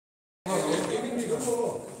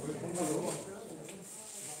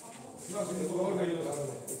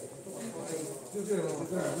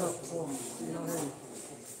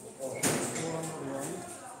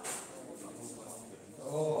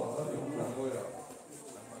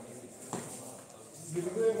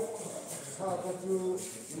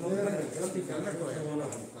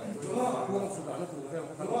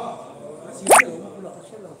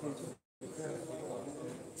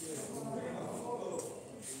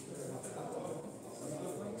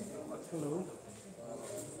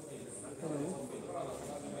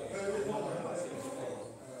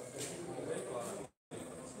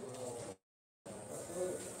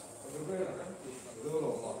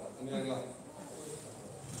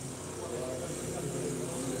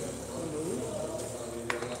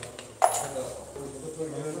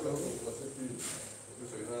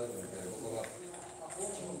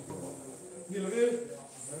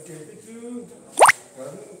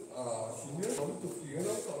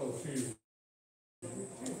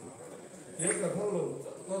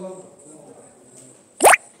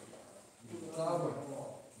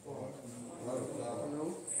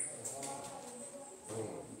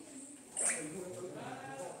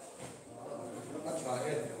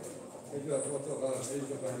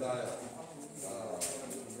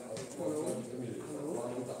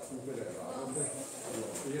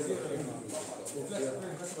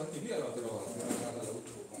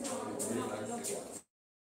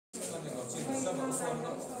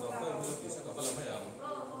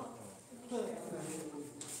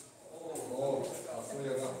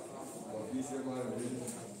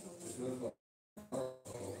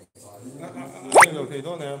Thì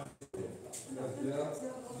đó nè.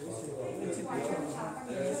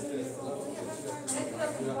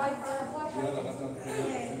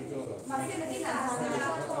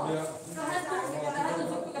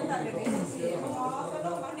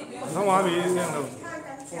 Không hóa bị nghe đâu.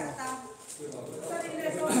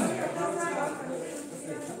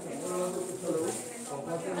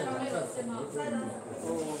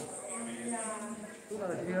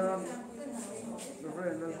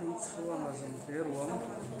 Rev.Lalhmingchhuanga Zongte Ruang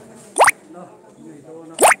na ni do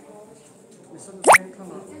na mission sen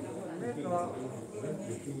khama meka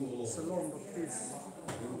salom baptis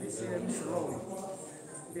bcm salom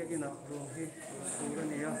begina ruang hi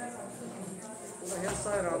surania una hian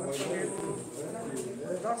sai ra ma tangin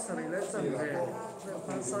da sari le chan ve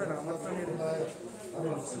pan sai ra ma tangin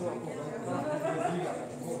ruang chuak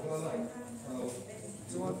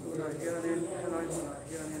chuan tuna hianin helai hmuna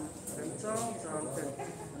hianin rem chang chang ten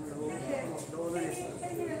do na ni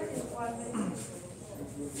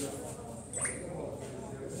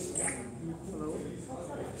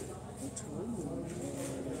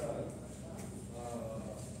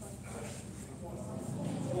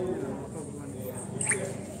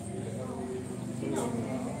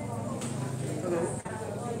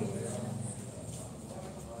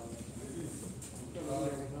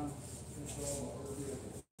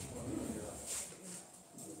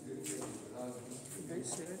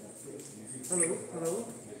hello hello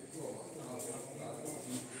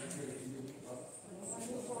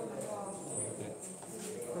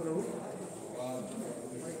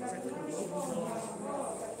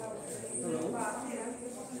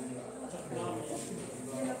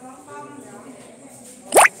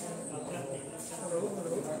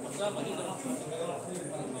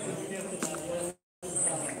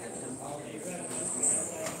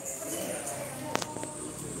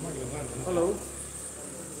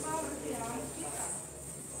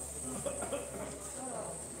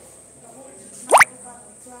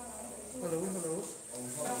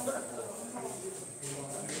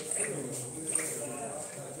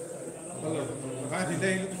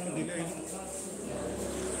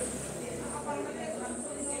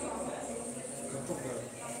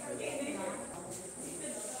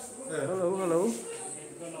hello hello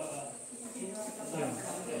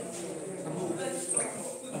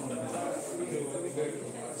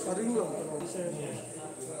saring lo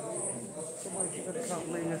semua kita dekat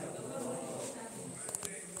mainnya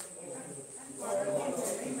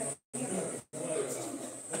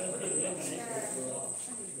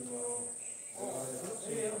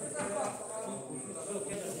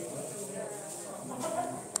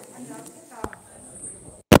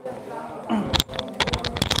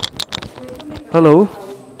hello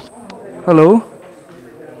hello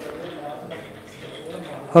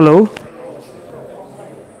hello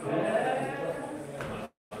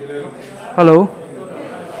hello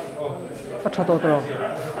अच्छा तो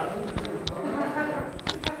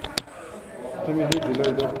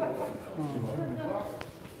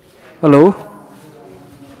hello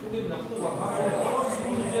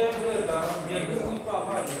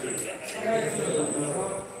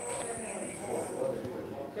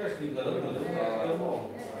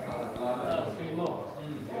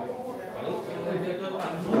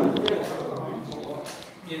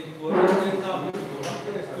Hello.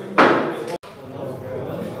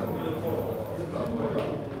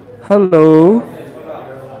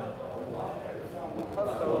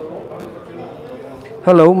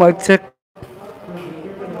 Hello, mic check.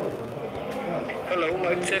 Hello,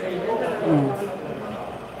 mic check.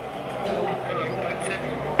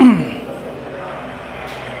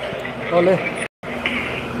 Ole.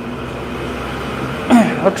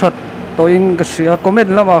 Ở thật tôi in cái sự comment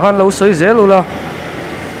là mà han lâu sới dễ luôn là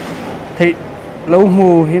thì lâu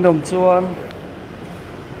mù hi đồng chuan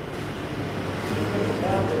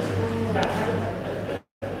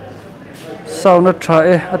sao nó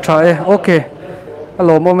try ok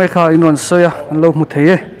alo mo me kha in on sơi lâu mù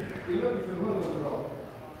thế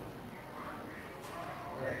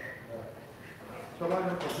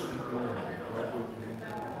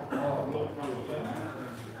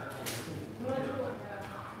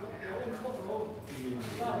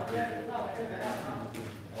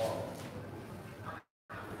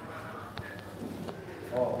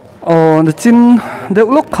nó chín được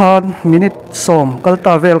lúc khan minute som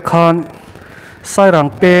kalta vel khan sai rang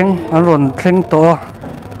peng an ron thleng to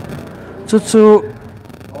chu chu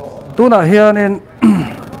tu na hian in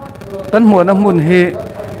tan hmuahna hmun hi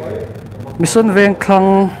mission veng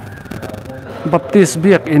khlang baptist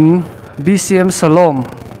biak in bcm salom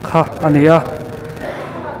kha ania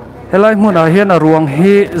helai hmuna hian a ruang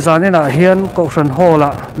hi zanena hian ko hran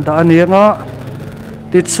hola da anianga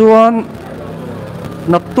ti chuan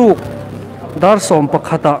naptuk dar som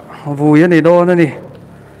pakhata vui ani don ani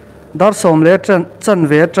dar som le chan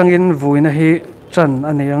ve tangin vuina hi chan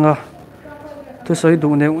anianga thu soi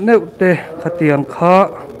du neu neu te khatiang kha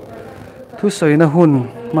thu soi na hun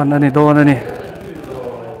man ani don ani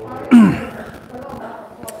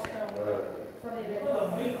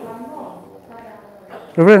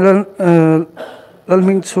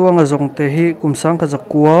Rev.Lalhmingchhuanga Zongte hi kumsang ka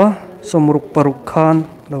zakua somruk paruk khan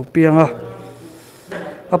lo pianga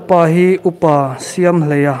apa hi upa siam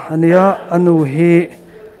hleya ania anu hi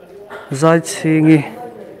zai chingi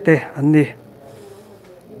te ani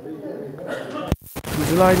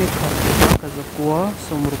July ni kha ka zakua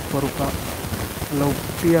somruk paruka lo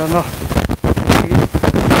pianga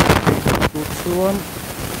tu chuan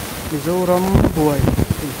Mizoram buai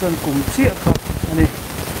chan kum chia kha ani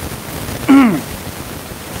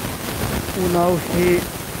unau hi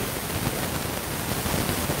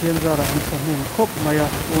thiên ra ra an sahnin khop maya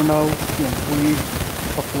unau hian pui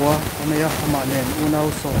pakwa anaya ama nen unau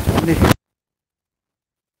so ani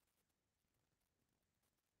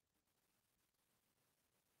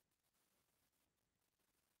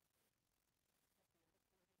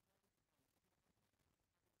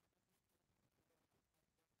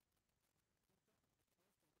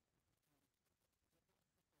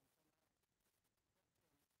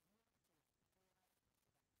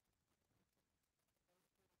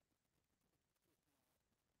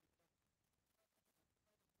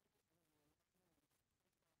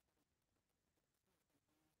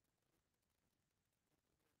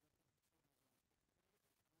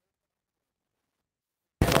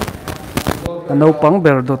anau pang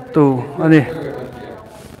ber dot tu ani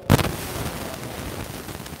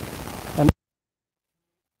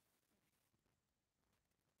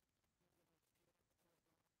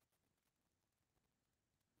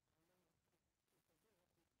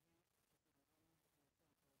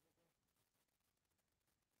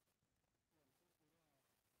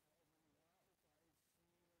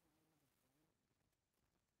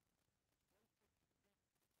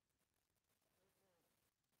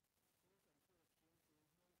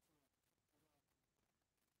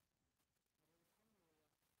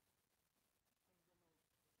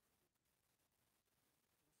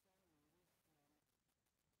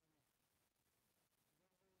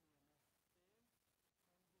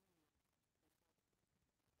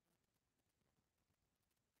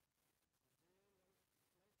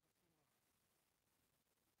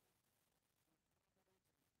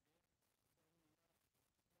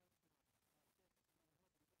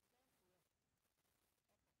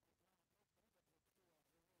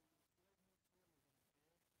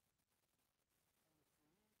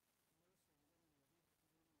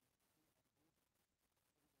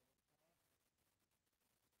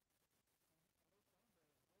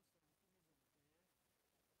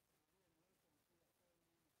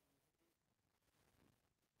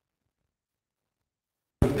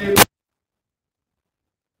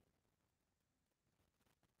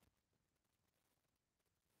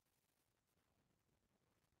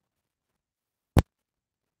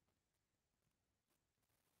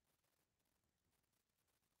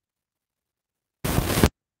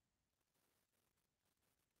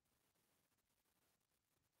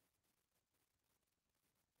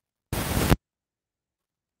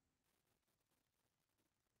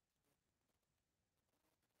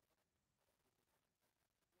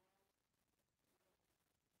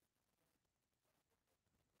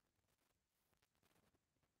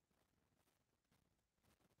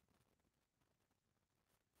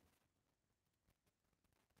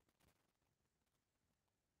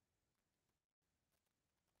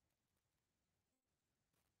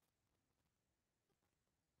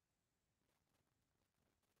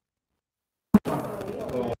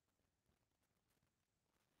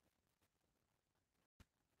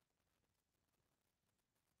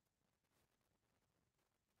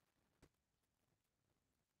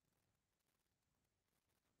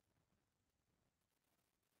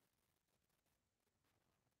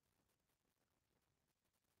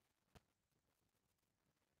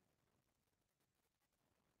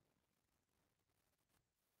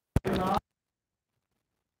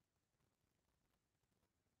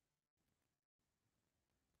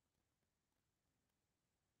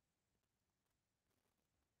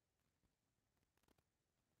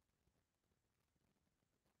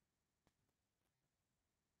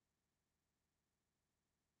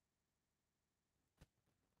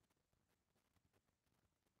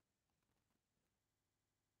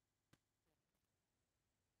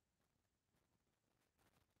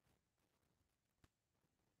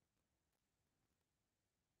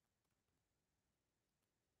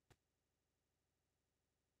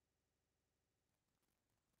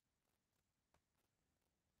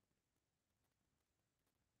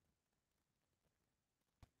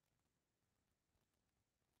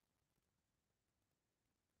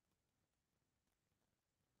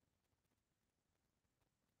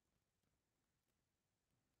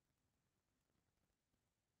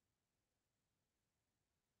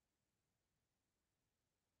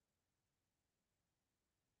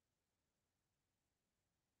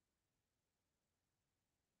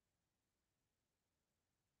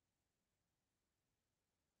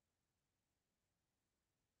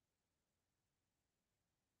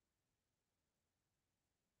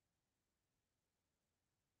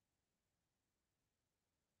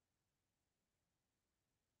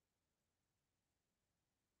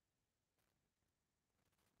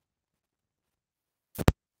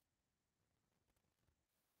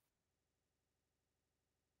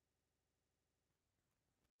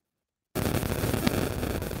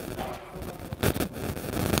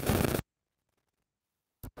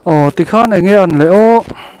thì khá này nghe anh lại ô.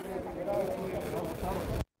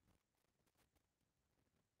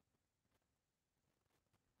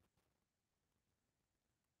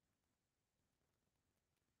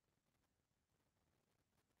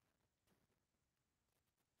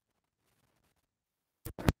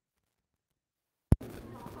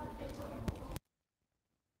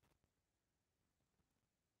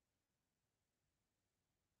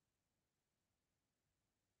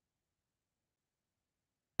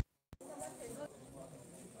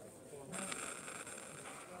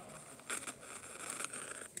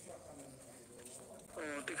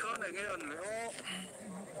 Thì khá này nghe anh lại ô.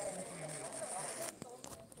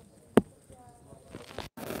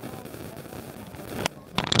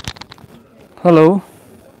 Hello.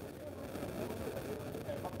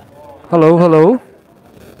 Hello, hello.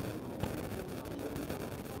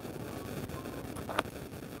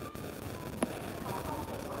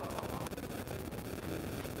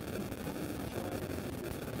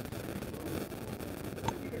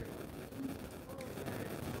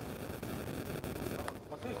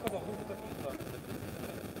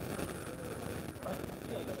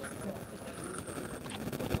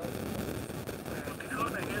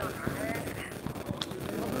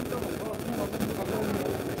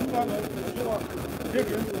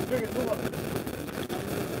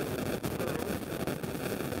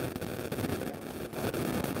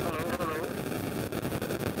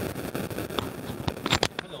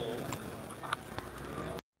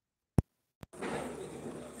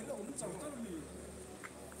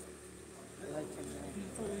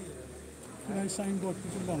 Cái signboard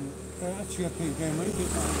cái chúng bằng cái trượt thì về mấy thì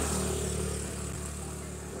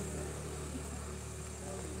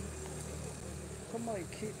Không mày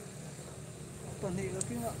khi tuần này là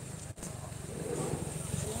kinh ạ.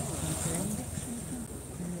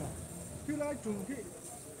 cái lại trùng cái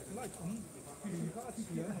lại trùng thì các thì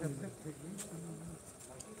kia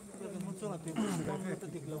Muốn cho là tiền phong nó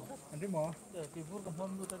tự lâu hết. anh đấy mà Để tiền phong cầm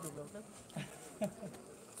phong nó tự lâu hết.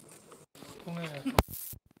 Không nghe.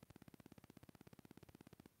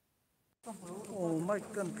 Mai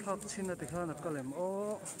cần thắp xin là thì khá là cái lem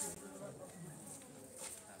ô.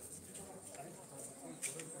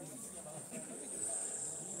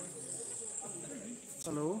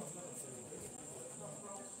 Hello.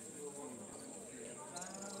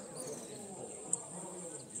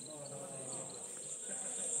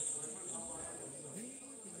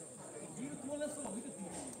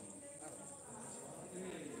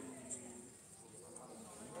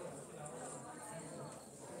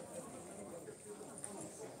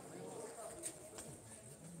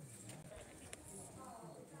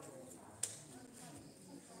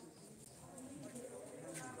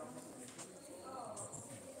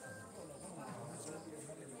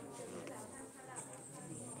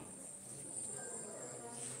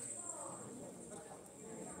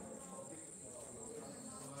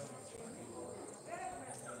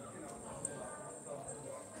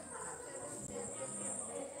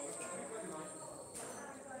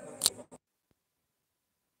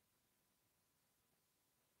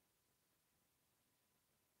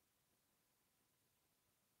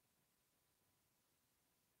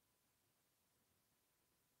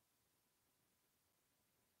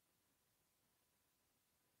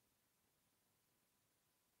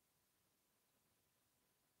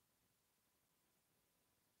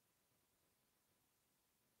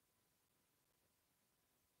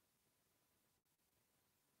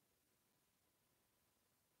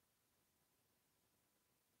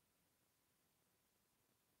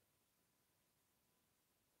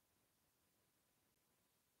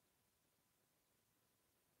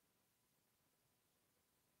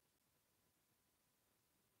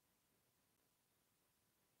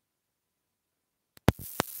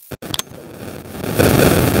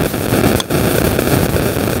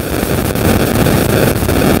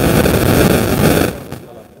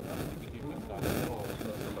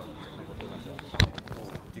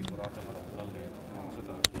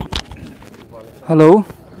 Hello.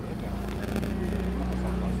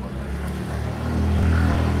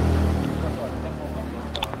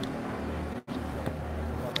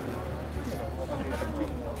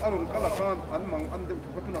 Arun kalakan an mang an dem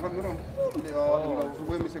ko tuna kan ram de a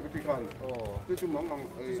we mi secretary kan tu chu mang mang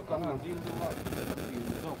an mang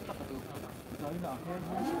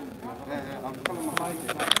am kala mang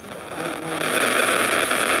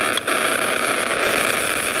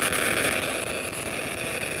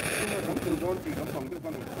cũng từ con chỉ có phòng cái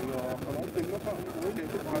con nó tính nó có với để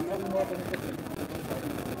cái con nó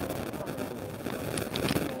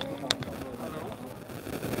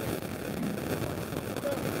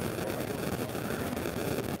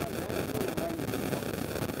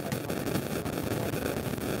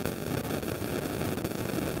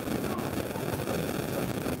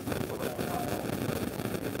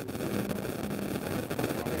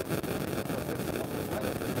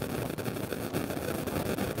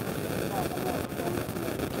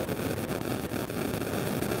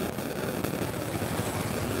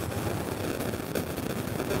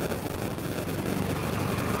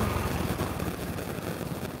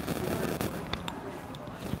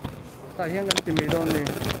tại hiện gần tìm đồ này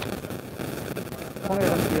không hề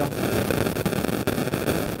làm tiền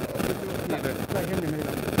tại hiện tìm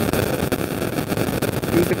đồ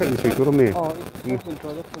ini kita isi turun nih itu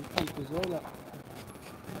contoh itu jual lah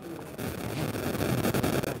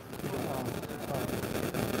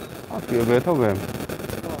kiểu về thôi về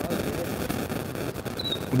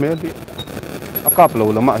mấy đi cáp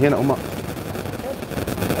lầu là mạ hiện nào mà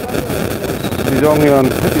đi dòng hiền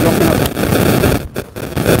hết đi dòng hiền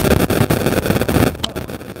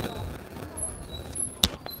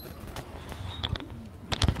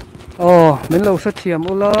mình lâu sát thiểm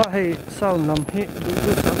ô la hay sao nằm hết đúng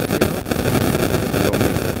đúng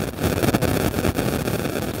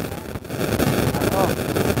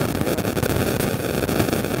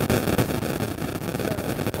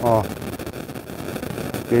sao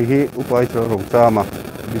cái hi upai cho rong cha mà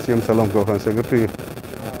BCM salon ko kan secretary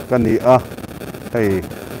kan ni a hey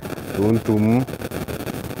tun tum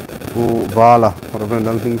u bala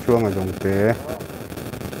Rev.Lalhmingchhuanga Zongte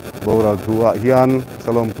bora thua hian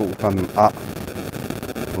salom ku kan a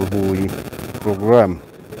bui program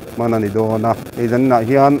manani dona e jan na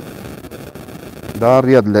hian da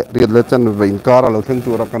riat le chan vein kar lo theng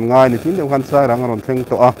tu ra kan ngai ni tin de khan sai rang ron theng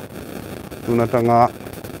to a tuna tanga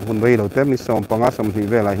hun vei lo tem ni som panga som hi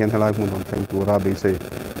vela hian helai hun ron theng tu ra be se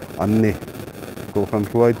an ni ko khan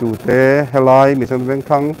thuai tu te helai mi san veng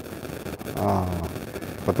khang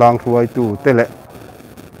patlang thuai tu te le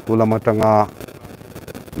ulama tanga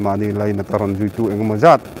mani lai na taron ju tu engma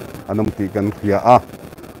zat anam ti kan khia a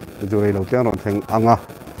jore lo teng ron theng anga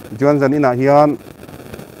chuan zan ina hian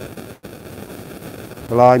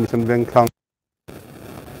lai mi san veng khang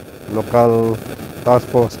local task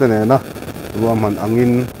force te ne na ruam han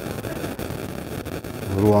angin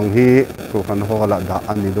ruang hi ko khan hola da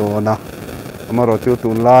ani do na amaro chu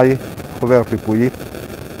tun lai khover fi pui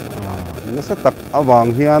na sa tak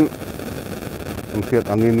awang hian ang fiat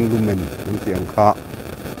angin lumen ang tiang kha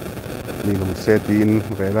ni lum setin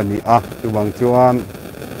vela ni a chu bang chuan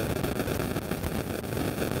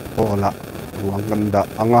hola ruang ganda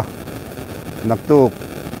anga naktuk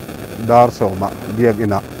dar soma biak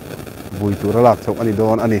ina bui turalak chok ani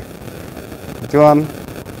don ani chuan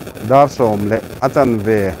dar som le achan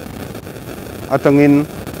ve atangin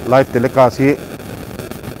live telecast hi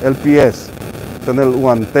LPS channel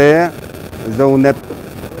 1 te Zonet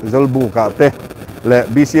Zolbu ka te le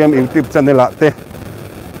BCM YouTube channel a te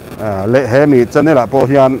le hemi channel a po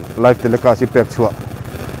hian live telecast hi pek chua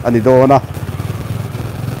ani dona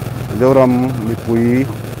doram mi pui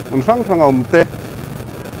sang om te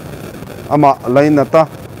ama lainata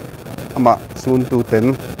ama sun tu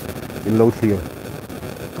ten in lo thlir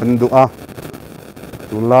kan du a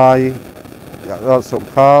tulai ya so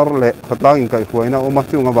khar le khatlang in kai khuaina oma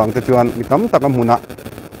chunga wang te chuan mi tam takam huna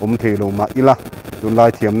thelo ma ila tulai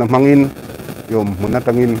thiam na mangin yom huna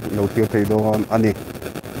tangin lo thlir thei don ani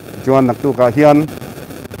chuan nak tu ka hian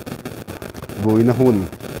buina hun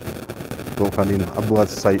to khanin abuat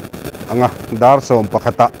sai anga dar som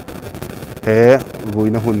pakhata he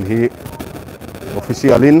buina hun hi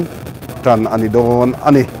officialin tan ani don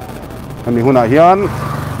ani ami huna hian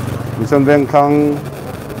misan veng khang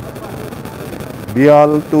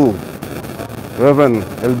bial tu Reverend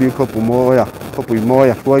LB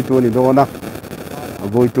Hmuahna huai tu ni dona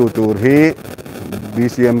voi tu tur hi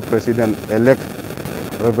BCM President elect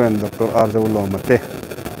Reverend Dr. Lalhmingchhuanga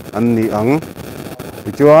an ni ang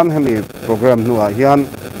chuan hemi program nuwa hian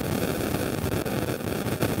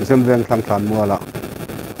misan veng khang than muala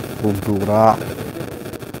bum tu ra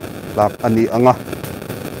lak ani anga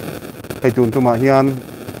hei tun tuma hian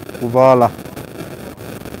uwala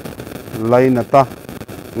laina ta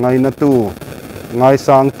ngai na tu ngai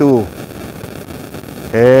sang tu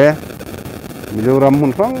he Mizoram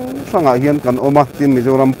hun ranga hian kan oma tin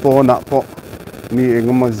Mizoram po na po mi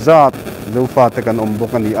engama zat lo fa te kan om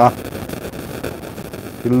bok ani a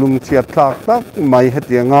lung chiat thak tak mai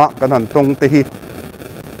hetianga kan han tong te hi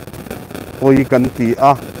oi kan ti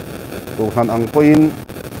a to han ang poin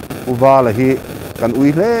uwala hi kan ui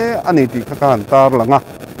hle ani ti khan tar langa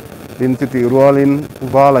tin ti rualin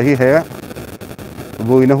uwala hi he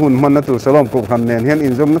voina hun man na tu salom ko han nen hian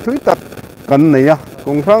inzom na thui tak kan neya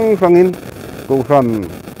kong rangin ko han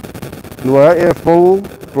nuwa fo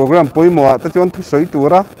program poimo ta chon thu soi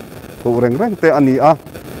tura ko reng te ani a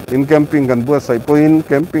in camping kan bua sai point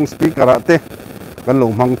camping speaker ate kan lo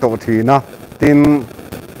mang to thina tin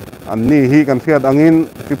anni hi kan fiat angin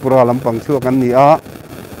tripura lampang chu kan ni a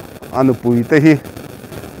anu pui te hi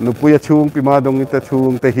nu puya chung pima dong ita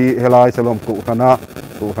chung te hi helai salom ko khana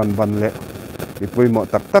ko khan ban le ipui mo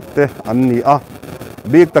tak tak te anni a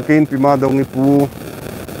big takin pima dong ipu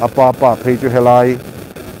apa pa thei chu helai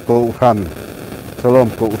ko khan salom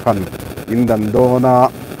ko khan indan dona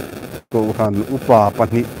ko khan upa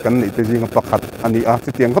pani kan ni te jinga pakhat ani a chi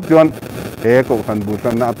tiang khap chuan he ko khan bu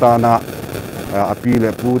san na ta na api le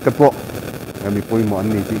pu te po mi pui mo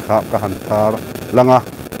anni ti kha ka han tar langa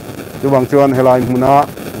chu bang chuan helai hmuna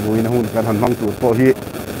muina hun kan han mang tu po hi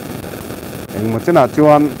eng ma chana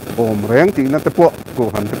chuan om reng ti na te po ko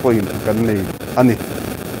han te po in kan nei ani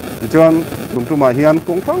chuan tuma hian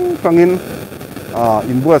kong phangin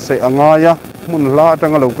in bua se angaya mun la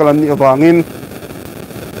tanga lo kalan ni awangin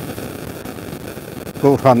ko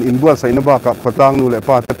han in bua se na ba ka khotang nu le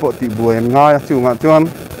pa te po ti buen nga chunga chuan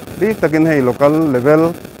ri takin hei local level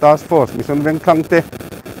task force mission veng thang te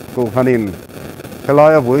ko hanin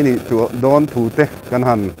helaya voini tu don thu te kan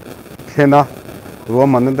han khena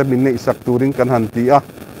roman nan ta min nei sak turin kan han ti a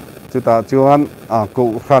chuta chuan ko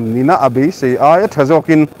han ni na abi se a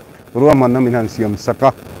thajokin roman na min han siam saka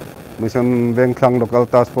mission veng thang local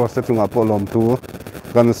task force te chunga polom tu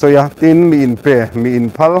kan soya tin mi in pe mi in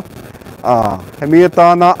phal hemi ta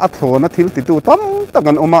na athona thil ti tu tam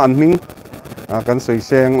takan oma anming kan soi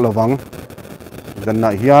seng lowang dan na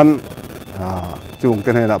hian chung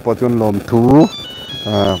ten hena po chun lom thu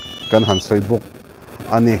kan han soi buk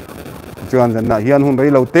ani chuan dan na hian hun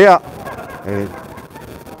rei lo te a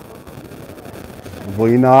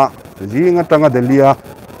voina jinga tanga delia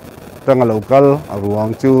tanga local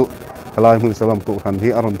ruang chu kalai hun salam ko khan hi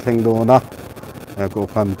aron thleng do na ko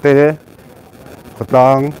khan te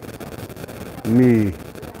khatang mi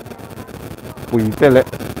pui tele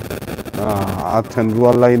athen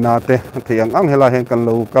rual lai na te thiang ang hela hen kan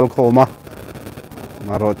lo kal khoma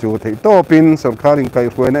maro chu thei to pin sarkarin kai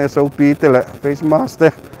ruena SOP tele face mask te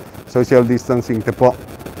social distancing te po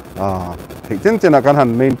thei chen kan han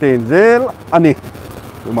maintain zel ani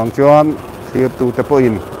mang chuan thir tu te po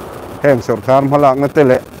in heng sarkar malak na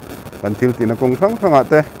tele kan thil tin kong thanga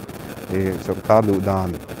te sarkar du dan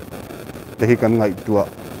te hi kan ngai tua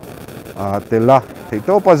tela thei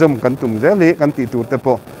to pa jom kan tum zeli kan ti tur te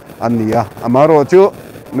po ania amaro chu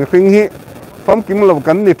mi khing hi pam kim lo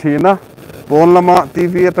kan ni thina pon lama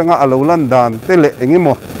TV atanga alolan dan tele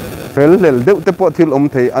engimo fel lel deu te po thil om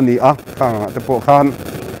thei ani a khanga te po khan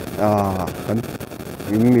kan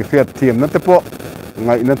in mi fiat thiam na te po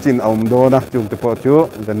ngai na chin om do na chung te po chu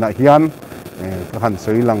dan na hian ka han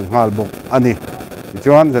soi lang ngal bok ani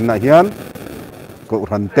chuan dan na hian ko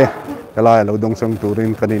ran te kalai lo dong song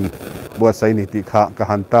turin kanin bua sai ni ti kha ka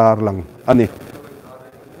han tar lang ani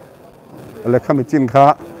ale khami chin kha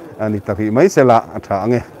ani taki mai sela atha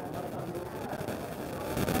ange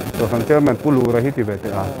to han chairman pulu rahi ti bete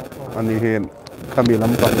ani hen khami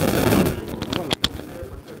lampang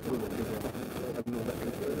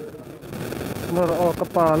nor o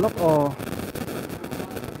kapalok o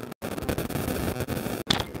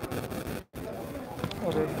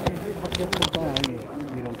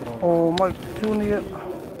my junior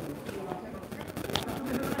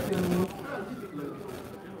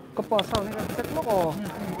kapasal ni kan set mo ko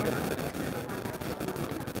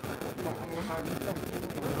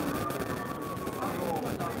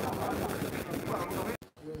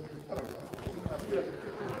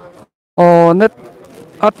net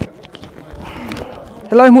at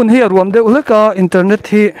helai mun hi ruam de uleka internet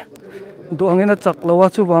hi do angena chak lawa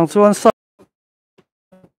chu wang chuan sa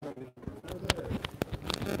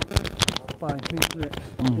pa hi le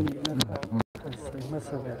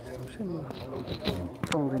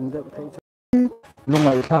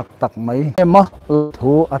lungai thak tak mai ema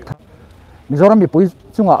thu atha Mizoram mi pui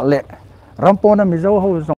chunga le rampona mizo ho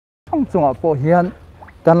chung chung a po hian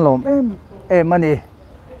kan lom em ani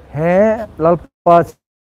he lalpa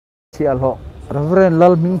chial ho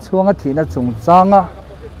Rev.Lalhmingchhuanga thina chung changa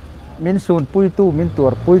min sun pui tu min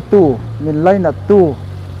tur pui tu min laina tu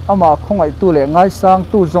ama khongai tu le ngai sang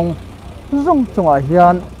tu zong chunga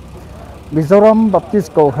hian Mizoram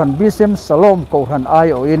Baptist ko han bisem salom ko han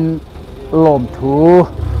ai o in lom thu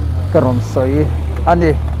karon soi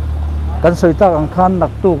ani kan soi ta ang khan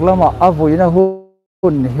nak tuk lama avuina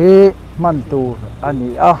hun he man tu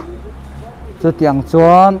ani a chu tiang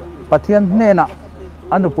chuan pathian hne na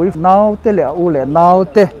anu pui nau te le u le nau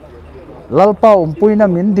te lalpa puina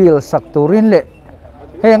min dil sak turin le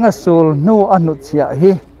henga sul nu anu chia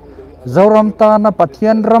hi zoram ta na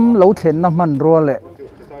pathian ram lo thlen na man ro le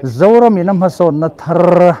zoram inam hason na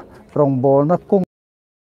thar rong bol na kung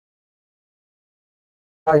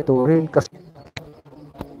ai turin ka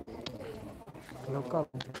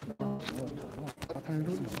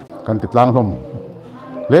kan titlang hlom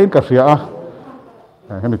lein ka ria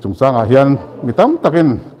hemi chungchang a hian mitam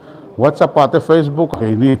takin WhatsApp ate Facebook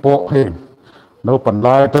he ni po he no pan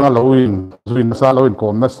lai tanga lo in zuin sa lo in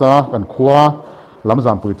kom na sa kan khua lam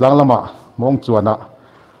jam pui tlang lama mong chuana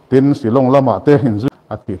tin silong lama te hin zu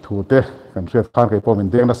ati thu te kan riat khan kai po min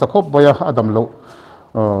deng na sakhop baya adam lo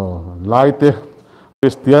lai te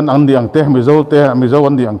Christian ang diang te mizo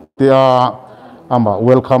ang diang te ama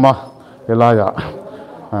welcome elaya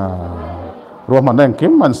Ruang neng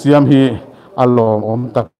kim man siam hi alom om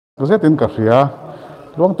tak zetin ka ria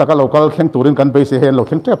Ruang taka local kheng turin kan base hen lo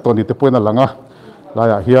kheng trap to ni te poina langa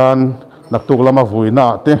laya hian naktuk lama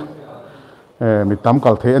vuina te mitam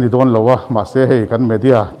kal the ani don lowa ma se he kan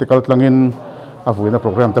media te kal tlangin a vuina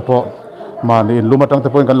program te po mani in lumatang te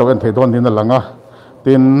poin kan lo en the don ni na langa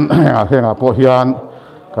tin a henga po hian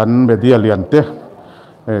kan media lian te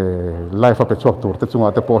live a pe chok tur te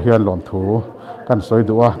chunga te po hian lom thu kan soi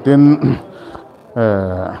duwa tin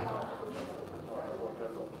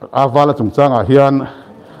avala chungchang a hian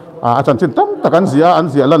a chan chin tam takan zia an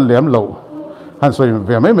zia lan lem lo han soi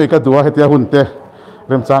ve mai ka duwa hetia hunte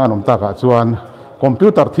rem chang anom ta ka chuan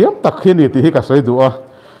computer thiam tak khini ti hi ka soi duwa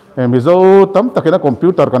mizo tam takena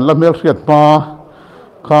computer kan la mel hriat pa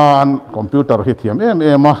khan computer hi thiam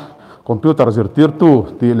em a computer zirtir tu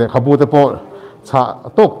ti le khabu te po cha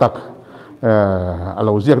tok tak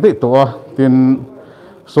alo ziak de to tin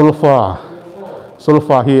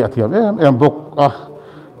sulfa hi athiam em bok a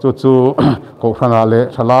chu ko thana le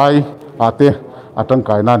thalai ate atang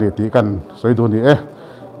kai na ni ti kan soidu ni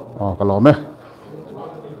kalome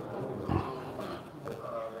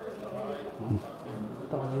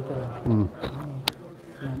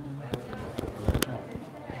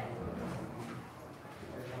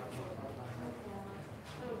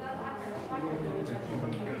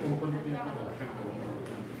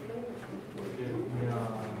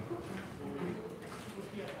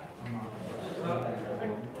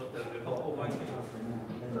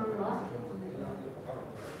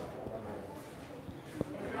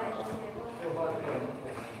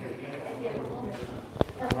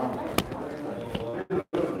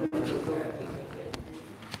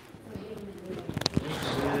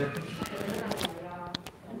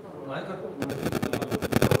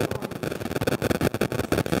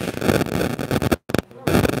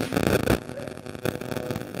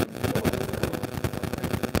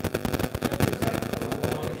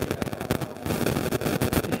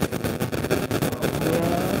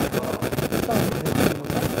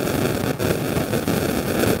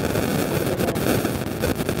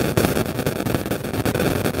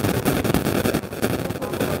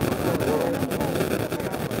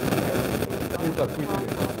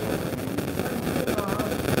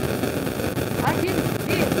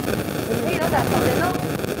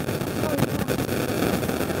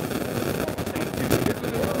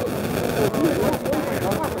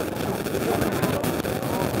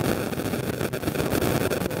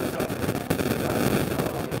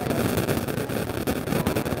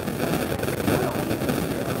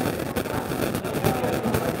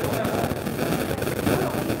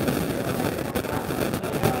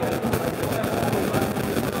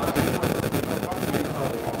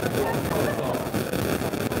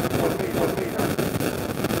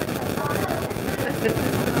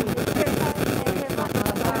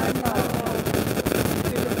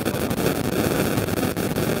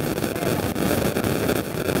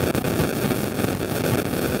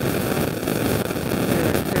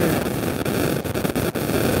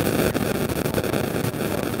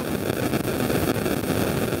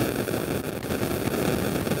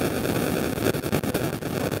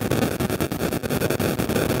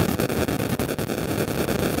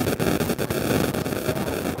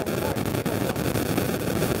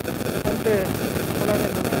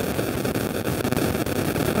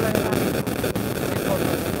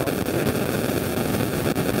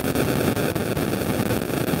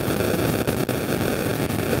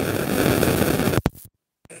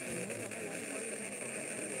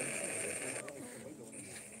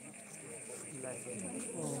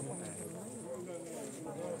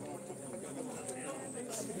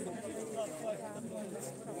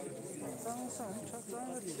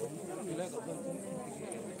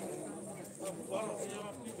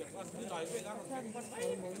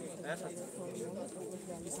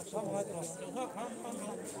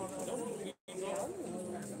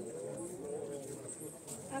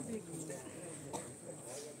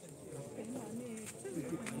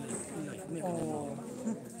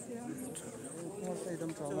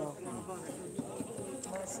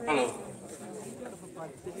Hello.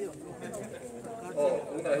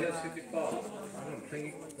 Udah ya sih Pak.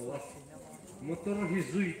 Motor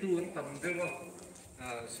hizui tu kan tam dewa.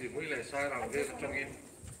 Si muy le sai rang de changin.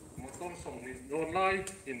 Motor song ni online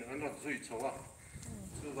in anat zui chawa.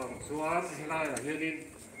 Chu bang chuan hilai a hianin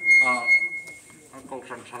an ko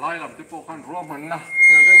san chalai lam te po kan Hmuahna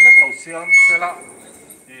de mek lo siam sela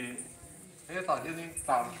i he ta hianin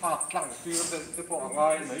tam thak tlang ti te po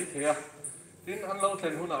angai nei thea. Tin an lo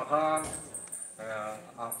thlen huna khan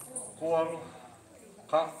Ruang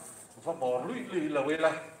ka va bor lui la wela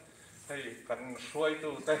hei kan suai tu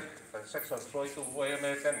te kan section suai tu we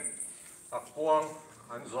me ten Ruang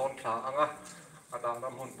an zon tha anga ada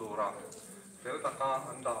nam hun tura fel ta ka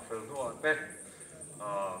an da fel nu te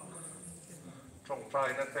trong trai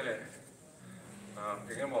na te le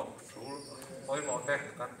ke mo chu oi mo te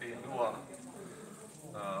kan ti nuwa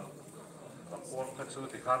Ruang ka chu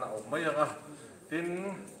ti khan au mai anga tin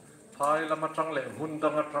Thai lama trăng lệ hun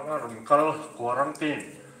đăng trăng rừng kal quarantine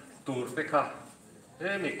tour te kha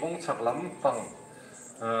mi kong chak lam pang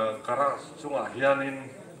kara chunga hianin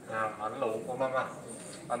an lo omanga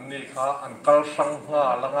an ni kha an kal sang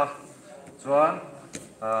nga langa chuan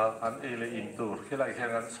an ile in tour khilai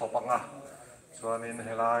kheng an sopanga chuan in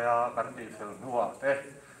helaya kan ti fel nuwa te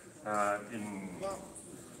in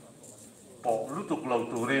po lutuk lo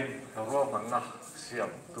turin Hmuahna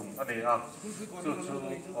siam tum ani chu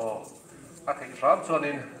a thei ram chuan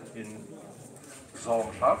in zong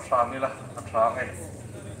ram ni la a thang e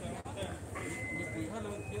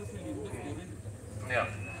nia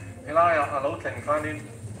helai a lo thlen khanin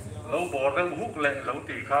lo bor del huk le lo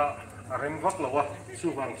ti kha a rem vak lo wa chu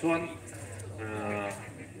wang chuan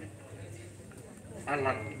an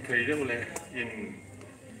lan thei deuh le in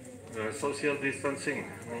social distancing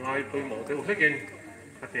ngai poi mo deuh hekin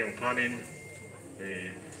a tiang khanin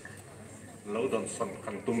lâu đòn sẵn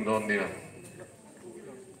khăn tung đòn nè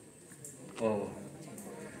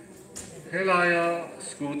thế là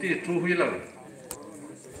scooty two wheeler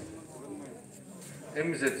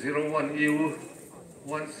MZ01EU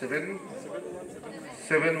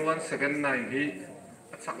 7179 hi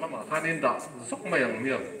chắc lắm mà khan in đã dốc mày ang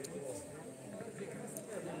miệng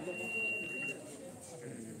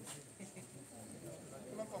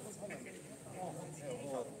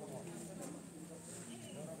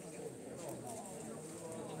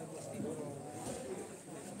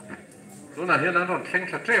lúc nào hiện anh còn khen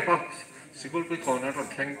thật trẻ không? School bây giờ anh còn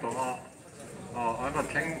khen tổ anh còn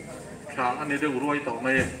khen cả anh ấy đều ruồi tổ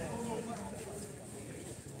mày.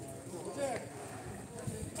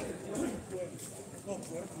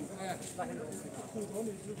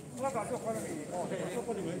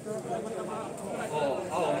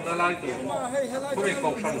 Ông đã lại tụi có bị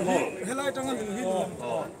cột sòng hole. Hết lại trong anh đừng hít.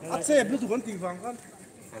 Ắt xe nó tụi con tình vàng con.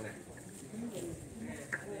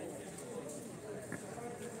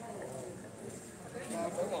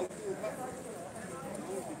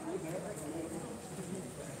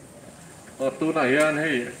 Tu này anh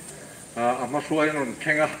hay mà xuôi nó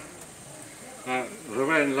khen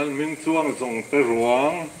Rev.Lalhmingchhuanga Zongte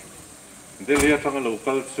Ruang để lia thằng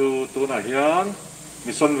local chu tu này anh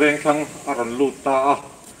mi son veng thằng aron luta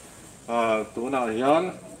tu này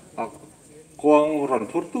anh quang ron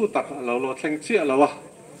phur tu tak lo lo theng chia lo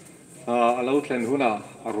lo thlen huna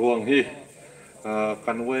ruang hi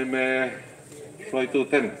kan we me xuôi tu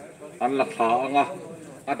ten an la tha anga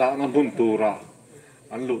ada na bun tura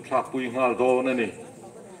an lu thak pui ngal do na ni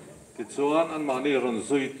ti chuan an ma ni ron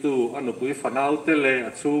zui tu an pui fanau te le a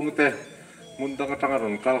chung te mun dang atang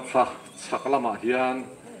ron kal kha chaklama hian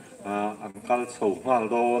an kal chho ngal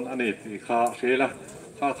don ani ti kha shela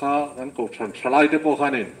kha an ko than thalai te po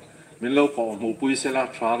khanin min lo ko mu pui sela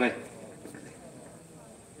tha nge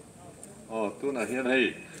tu na hian hei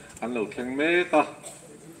an lo thleng me ta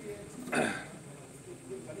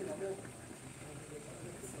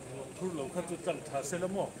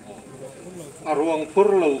ruang phur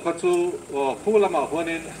lo kha chu khu lama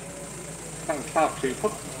huanin tang thak thei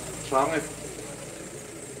phok sang e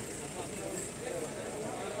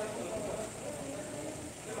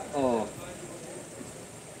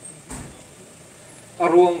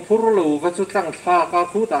ruang phur lo kha chu tang thak ka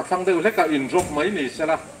khu ta thang deuh hleka in drop mai ni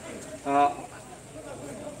sela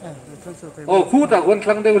khu ta huan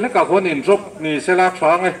thang deuh hleka huan in drop ni sela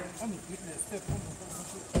sang e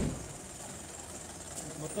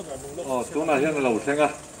chỗ này hiện là lẩu xanh à?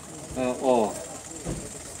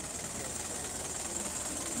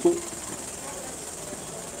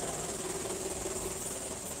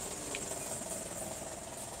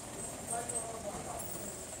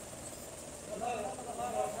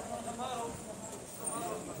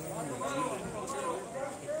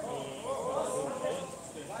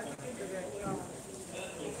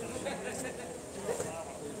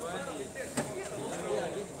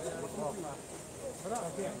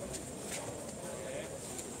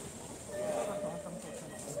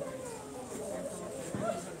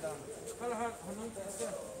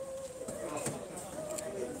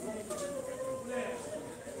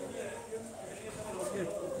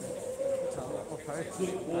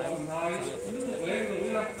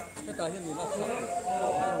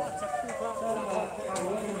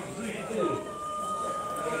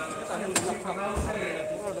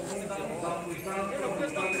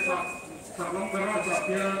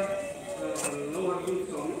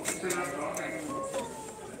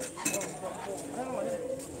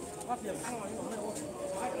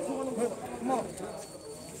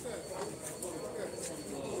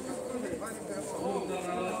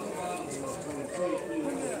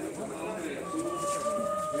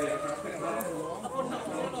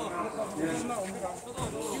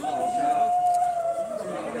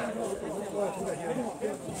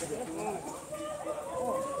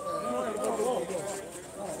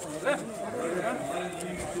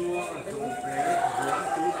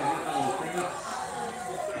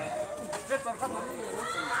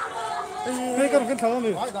 cái thằng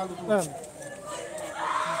này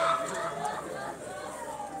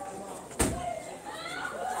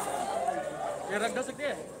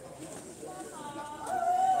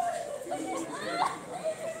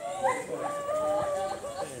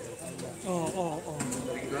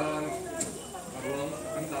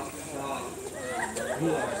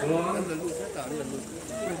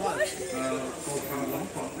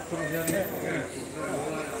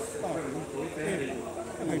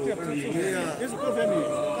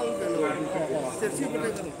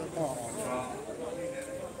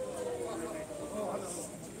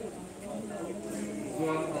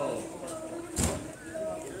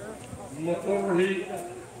một con gì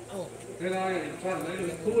thế này chọn lấy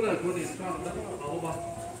được cũ là con gì chọn đã áo mà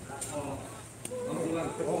nó là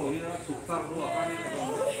cái hồi nó sụp tăng luôn anh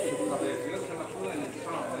sụp tăng để cái sẽ là cũ là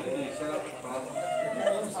chọn lấy gì sẽ là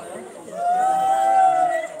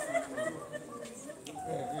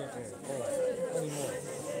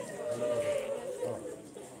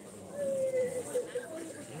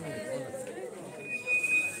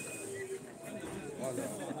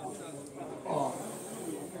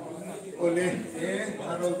Oleh,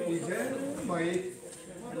 harus bisa mai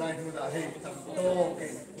lain mudah hei tak to ke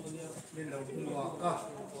bila muaka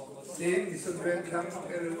sing disebut kan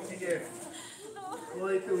LTF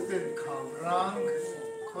koi tu ten Ruang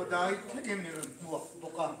kodai tekin ni muak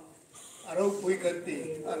bukan harus pui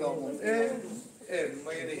ganti along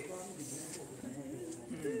mai ni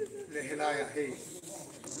lehelaya hei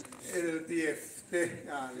LTF te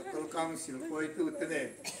local council koi tu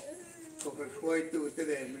ten có cái khối tu tới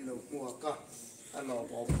đây mình lục mua cả anh lọ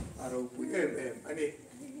bom anh lọ bụi anh đi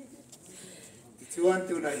chuan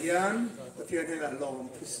tu này hiền có thể là lồng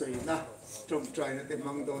phụ sấy na trong trái nó để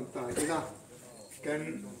mang đòn tài na cái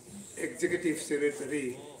executive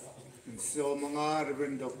secretary so mga Rev.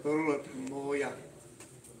 Dr. Hmuahna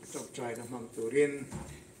trong trái nó mang tu riêng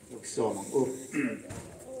được so mang u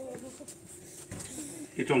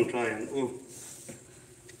ที่ตรงใจอันอู้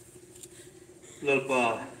เลิกป่า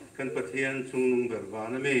กันประเทศชุงนุงเบอร์วา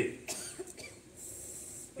นะมี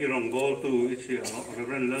อีรองโกตูอิชิอาเรเ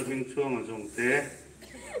วนเลิกวิ่งช่วงจงเตะ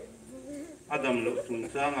อดัมลุจุง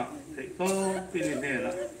จังอ่ะเทโตปินิเนล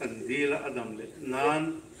ะกันดีละอดัมเลนาน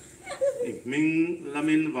อีมิงลา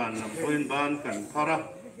มินวานลำพูนบานกันพาระ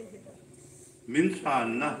มินชาน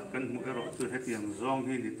นะกันมุเอรอตุเฮติยังซอง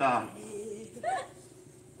ฮินิตา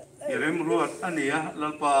อีเรมรัวอันนี้อ่ะล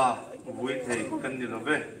ลปาวุ้ยเทกันนี่ละเ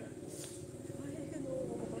ว้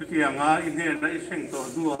ที่ยังไงอินเดียได้เชิงตัว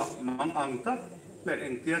ดัวมังอังตัดและเอ็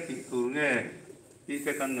งเทียติตัวเงี้ยที่แ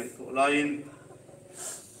ค่กันหน่อยตัวไลน์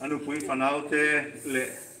อนุปุยฟันเอาเตและ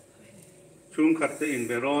ชุงขัดเตอินเ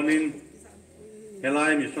บรอนินเฮลั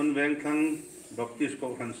ยมิสันเวงคังบัพติสโก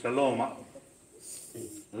คันสโลมะ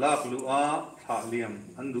ลาบลูอาถาเลียม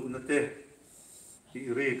อันดุนเตที่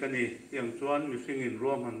เรียกันนี่ยังชวนมิสิงินร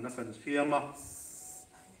วมมันนักกันเสียมะ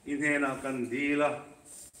อินเฮนักกันดีละ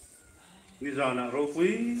นิจานะเราคุ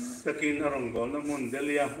ยตะกินอารมณ์ก่อนน้ำมันเด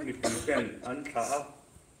ลียมีปันเป็นอันท้า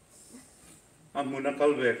อามุนัก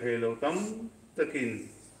ลเวกเฮโลตั้มตะกิน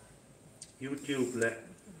YouTube และ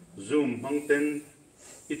Zoom มังเต็น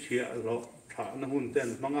ít chia rồi thả nó hun tên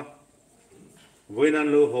mang á với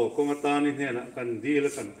nan lô hồ công ta ni nè là cần đi là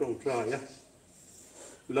cần trâu trai á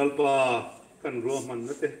lalpa cần rùa mình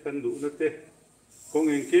nó tê cần đủ nó tê công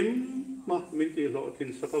in kim mà mình chỉ lộ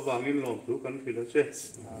tin sắc vàng in lòng chú cần phi là xe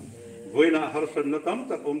với na har san nó tắm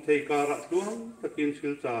ta ôm thầy cả ra tuang ta kinh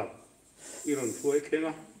sil char iron phuai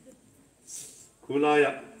khenga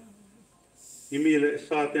kulaya imi le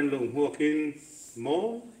sa ten lung huakin mo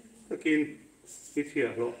ta kinh ít chia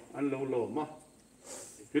rồi ăn lâu lâu mà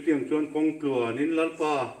chú tiếng chuan công tlua nín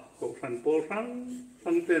lalpa cậu san pol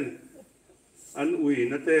san ten an ui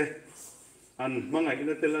na te an mangai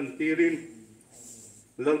na te lan tirin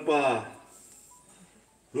lalpa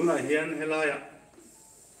luna hian helaya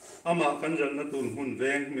ama kan jan na tun hun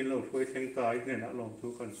veng min lo foi theng tai ne na long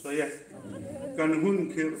thu kan soya kan hun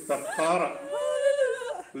khir tak khara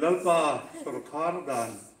lalpa sarkar dan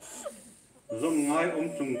zong ngai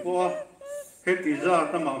chung po hết tí ra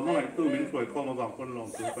ta mà nói tu mình phải có một vòng con lòng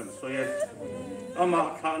tu cần xoay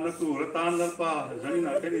ama thà nó tu ra tan lên pa dân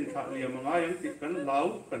là cái đình thà liền mà ngay những cái cần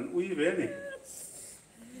lão cần uy về này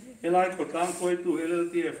cái lại có tăng phơi tu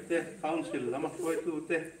LTF te council lắm phơi tu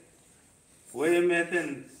te phơi mẹ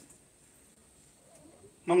ten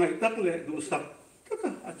mà ngay tắc lệ đủ sạch tất cả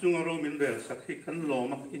chúng tôi mình về sạch khi cần lò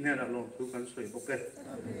mà in là lò tu cần xoay ok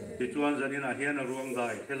thì chuan dân là hiện là ruộng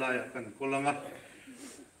đại cái lại cần cô lăng á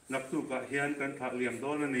nắp tu cả hiền cần thả liềm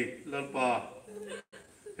đó này lalpa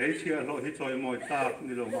thấy chia lộ hết trôi mồi ta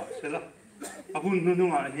đi đâu mà sẽ là hun hun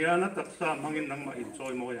ngã hiền nó tất cả mang in năng mà in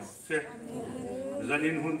trôi mồi à sẽ dân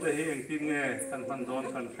in hun thấy hiện tin nghe cần phân đón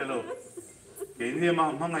cần fellow cái này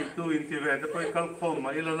mà mang ngày tu in thì về tới coi câu khom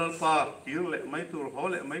mà ila lalpa kiểu lệ mấy tur họ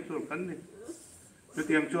lệ mấy tur cắn đi cái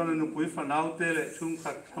tiếng cho nó quý phần áo tê lệ chung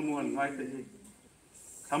khát tham muốn ngay thế gì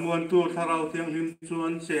Thamuan tu tharau tiang him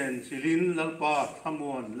chuan chen silin lalpa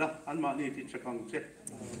thamuan la an ma ni ti chakang che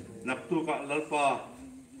nak tu ka lalpa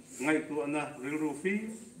ngai tu ana rilru fi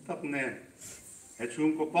tak ne he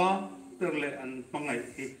chung ko pa terle an mangai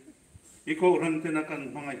hi iko ran te na kan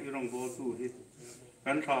mangai irong go tu hi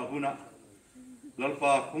kan tha huna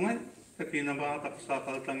lalpa khungai takina ba tak sa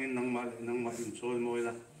kal tangin nang ma in choi moi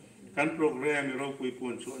la kan program ro pui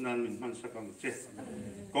pun chu nan min man sakang che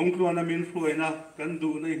kong tu na min fluai na kan du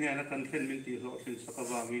nei he na kan thlen min ti lo thin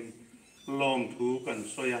sakawangin lom thu kan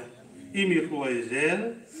soya imi fluai zel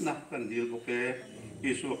na kan dil boke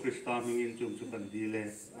Isu Krista mingin chum chu kan dile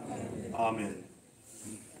amen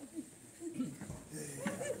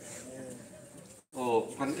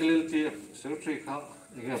kan LLT secretary kha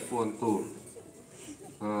nge pon tur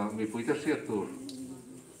mi pui ta sia tur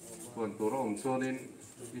pon tur om chonin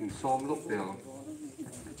in som lok tel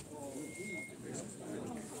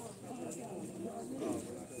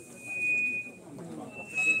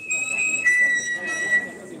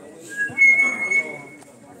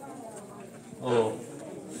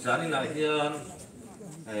Zani na hian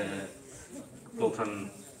to than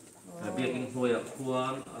biakin hnuai a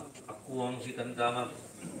khuan a kuang hi kan danga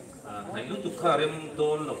thai lu tu kharem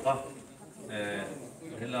ton lopa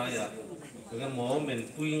helaya ke mo men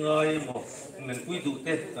pui ngai mo men pui du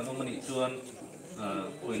te kan o mani chuan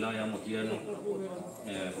koilaya mo hian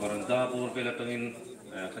varanda bor vela tangin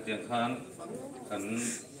khatiang khan kan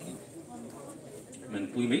men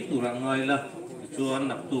pui mai tu ra ngai la chuan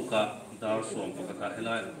nak tu ka dar som ko ka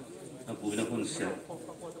helai a bui na hun se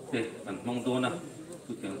te an mong do na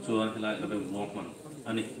tu tiang chuan helai la be mo man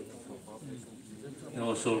ani no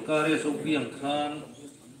sarkare so piang khan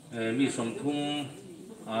mi som thum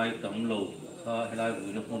ai tam lo kha helai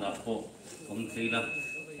bui na hun a ko kom theila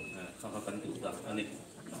kha kha kan tu ta ani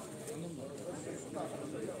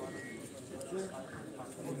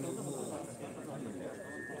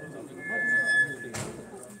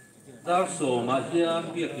dar so ma hian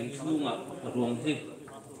biakin chunga ruang hi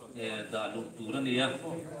da lu tur ania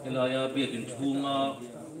helaya biakin chunga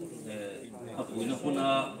a puina huna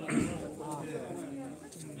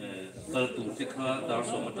kal tu te kha dar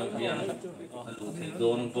so ma tang hian a lu thei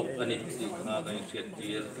don bok ani ti kha ga chet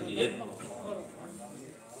tir ani et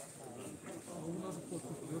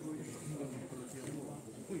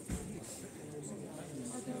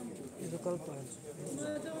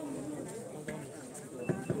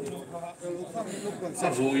sa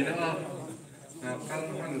vui na kan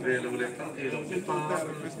han ve lo le kan e lo pi pa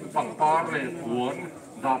pang pa le kuan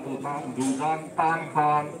da tu ta du dan tan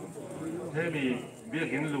khan he mi bia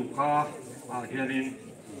hin lu kha a hianin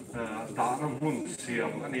da na hun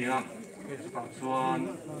siam ania ta chuan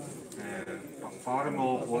pang pa re mo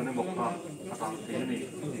kuan mo kha ta ti ni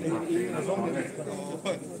ta ti na so ne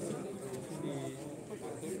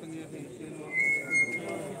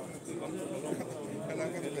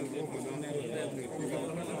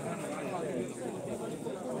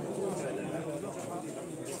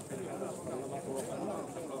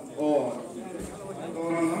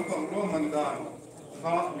dan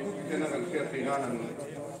ha cái này cần cái thì nan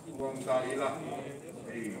Ruang tai là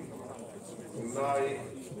thì lai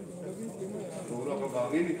đủ là có bao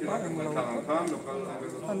nhiêu thì cái thằng khám được cái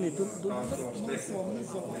anh này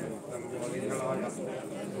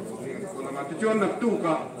chuan nak tu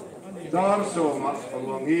ka dar so ma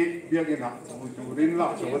awangi biagina bujurin la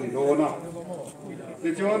so ni dona ti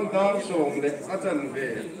chuan dar so le achan ve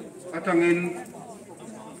atangin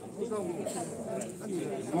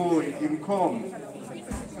vui im khom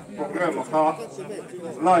program kha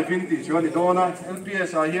live in ti chuan ni dona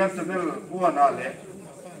LPS a hian channel Hmuahna le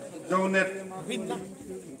Zongte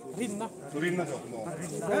rin na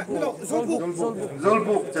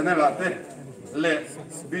zolbuk channel ate le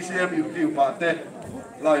BCM YouTube ate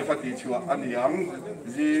live ati chua aniang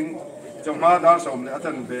jing chama dar som le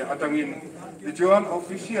atan be atangin ti chuan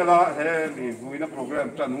official a he ni vuina program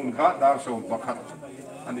tan hun kha dar som pakhat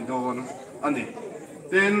ani don ani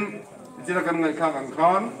ten jira kan ngai khang ang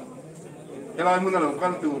khan elai mun lo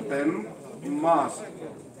kan tu ten mas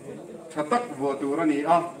thatak vo tur ani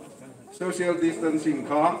a social distancing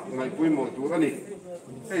kha ngai pui mo tur ani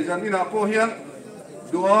ei jan ina po hian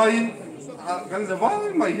duain kan za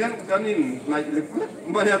vai mai hian kanin ngai lek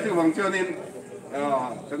mai ya ti wang chonin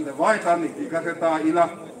kan za vai tan ni ka ta ila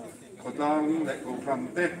khotang le ko pham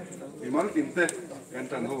te imal tin te kan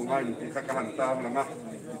tan ho ngai ni ka ka han ta langa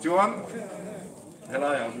chuan hela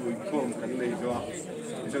ya vui khom kan nei jo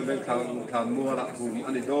chang den than mua la hum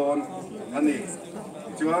ani don ani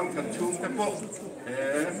chuan kan chung te po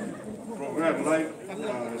program live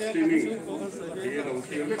streaming here on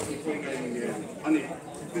here ani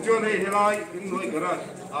chuan hei helai in noi gara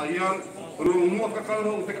ayan ruang mo ka kal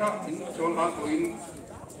ho te kha chon ha ko in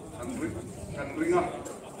kan ringa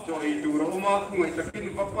cho i tu ro ma ngai takin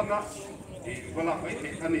papana i wala pai te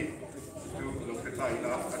ani tu lo te tai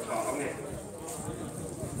la ka tha ame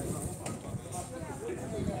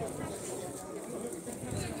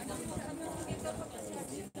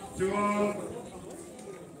chuan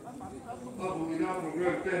abu ina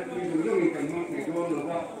program te ni lo ni kan ma ni do lo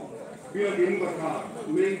ba bia din ba kha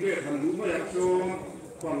main be han lu ba yak so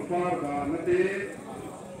kwang par da na te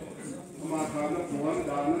ma tha na puan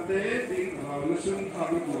da na te ding ha na sun tha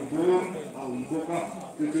na bu bom au bo ka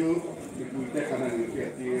tu ni bu te kana ni ke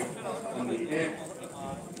ti ani e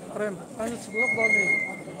Rem, anh chụp lốc đó mày,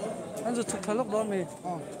 anh chụp thằng lốc đó mày,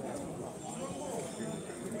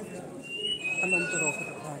 anh ăn cho rồi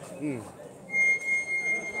phải.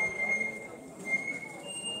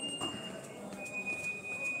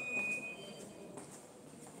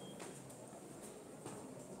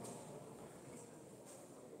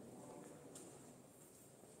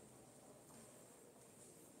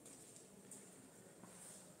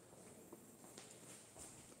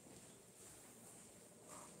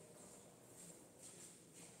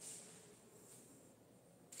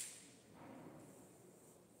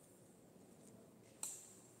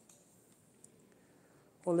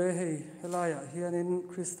 Ole hei helaya hianin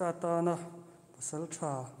Krista ta na pasal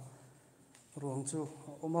tha ruang chu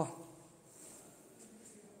oma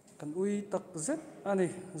kan ui tak zet ani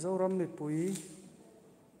zoram mi pui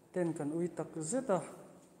ten kan ui tak zeta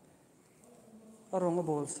arong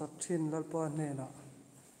bol sak thin lalpa ne na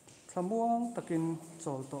thamuang takin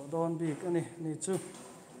chol to don bik ani ni chu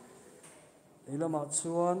leilama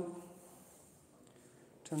chuan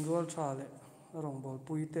thanrual tha le arong bol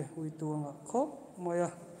pui te ui tuanga khop maya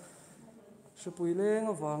sepui leng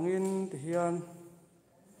awangin ti hian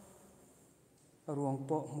ruang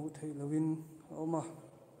po mu thei lovin oma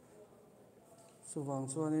suwang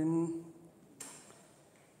chuanin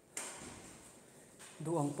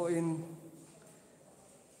duang po in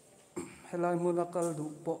helai munakal du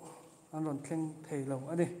po an ron thleng thei lo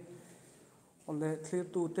ani ole thlir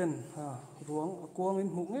tu ten ha ruang akuang in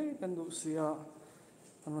mu nge kan du sia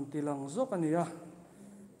an ron tilang zok ania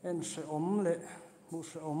en se om le mu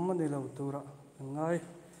se om ani lo tura ngai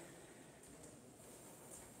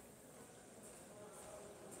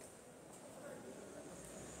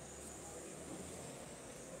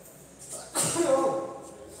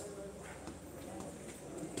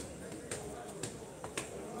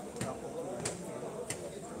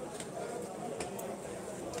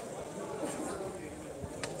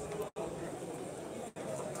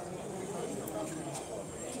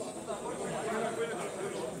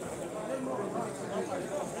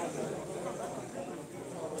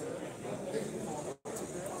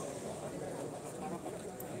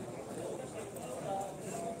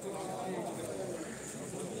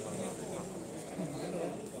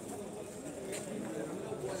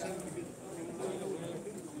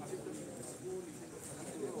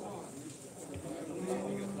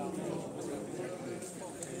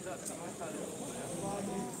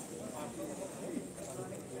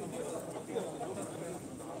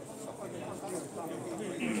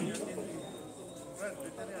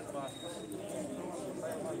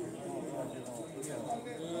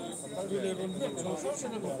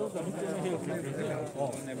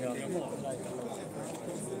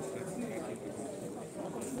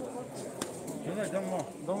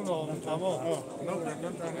Đông rồi, chào mơ. Đông đẹp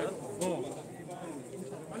lắm trang hết.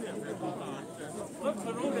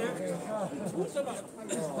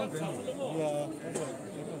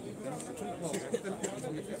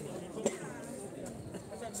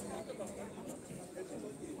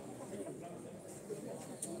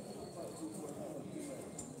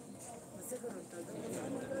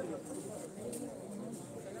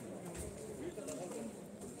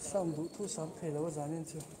 Sam đủ thu sam phải đâu ra nên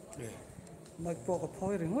chưa mày bỏ cái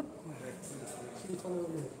phơi rồi mất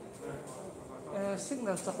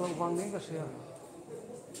signal chắc là vang nên cái gì à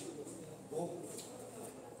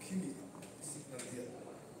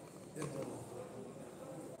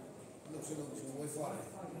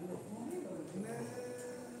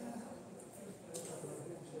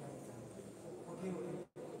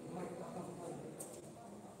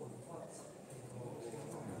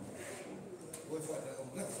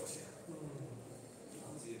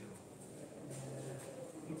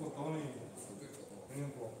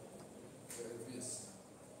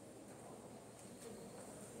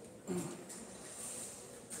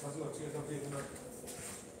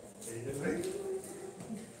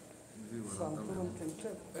Sam turun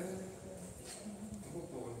kencet.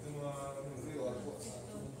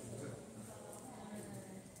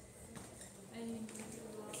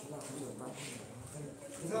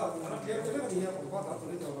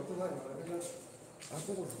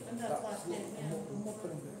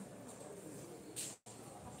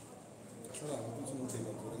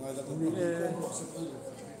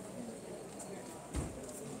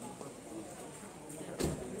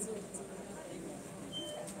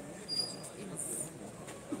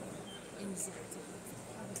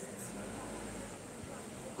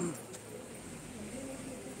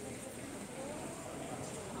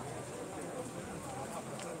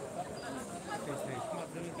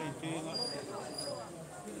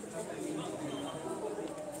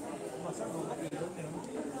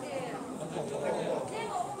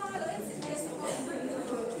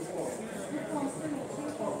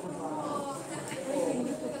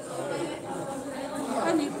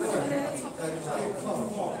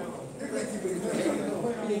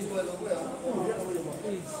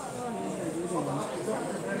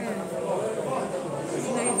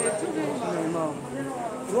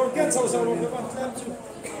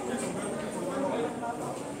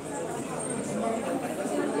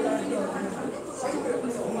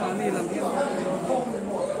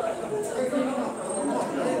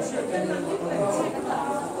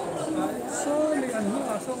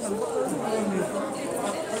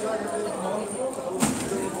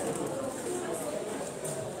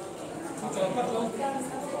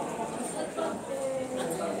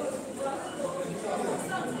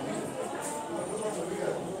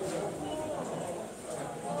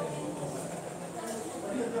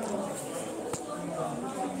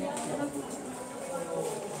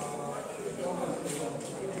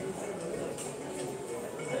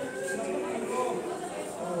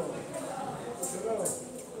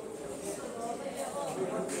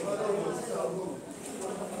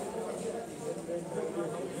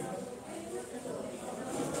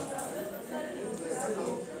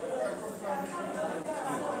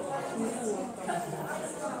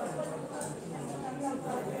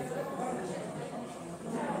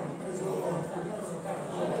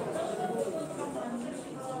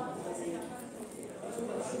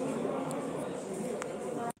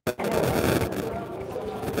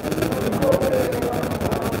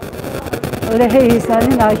 Lehi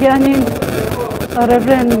sanin ahianin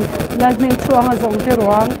Rev.Lalhmingchhuanga Zongte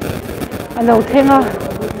Ruang alo thenga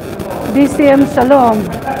DCM Shalom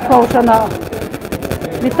Hmuahna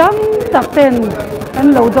mitam takten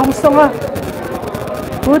an lo dong songa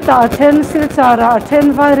huta athen silchara athen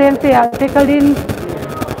vareng te atekalin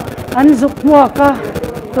an zukmuaka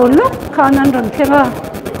to lok khan an ran thenga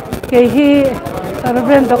ke hi Rev.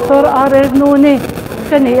 Dr. R.L. Nuni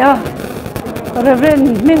kania Rev.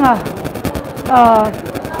 Minga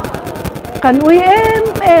kan ui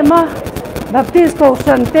em baptist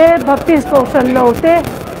potion te baptist potion lo te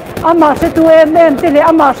ama se tu em te le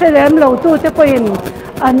ama se lem lo tu te ko in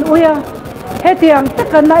an uya hetiang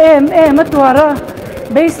takana em atwara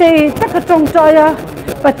be se takatong chaya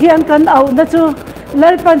pathian kan au na chu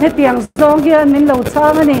lalpan hetiang zong hian min lo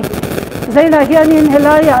chang ani zaina hian in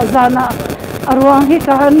helaya zana arwang hi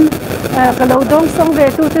kan kalau dong song ve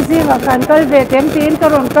tu te zinga kan kal ve tem tin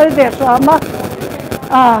karon kal ve sama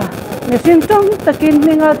mesin tong takin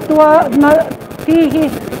minga tua na ti hi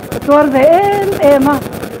tuar ve em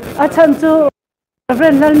a chan chu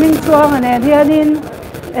Rev.Lalhmingchhuanga and hianin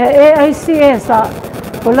AICS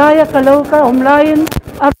kulaya kaloka online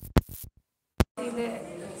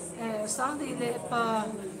sang le pa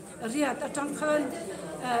riat atang khan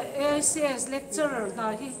AICS lecturer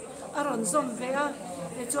da hi aron Zongte a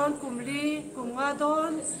chuan kumli kumnga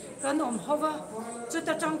don kan hova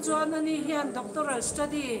chuta tang chuan ani hian doctoral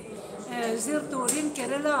study zir turin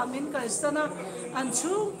Kerala min kalsana an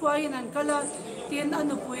chung kwain an kala tin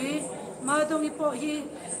anupui madong ipo hi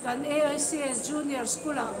kan AICS junior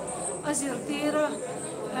school azir tira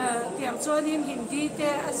tiang chuanin hindi te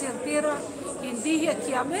azir tira hindi hi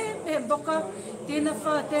tiame boka tina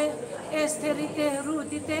fa te esteri te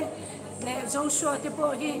ruti te le Joshua te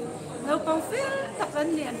po hi no pang fel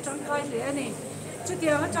takan lian tangkai le ani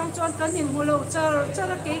chutiang atang chuan kan in mulo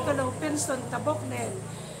chara ke kalo pension tabok ne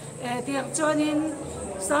tiang chuanin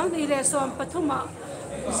sang ni le som pathuma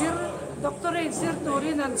zir doctorate zir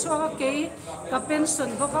turin an chuanga ke ka pension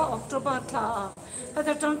boka October tha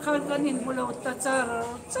ata tangkhan kan in mulo ta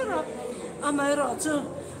chara amai ro chu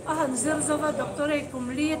a han zir zawa doctorate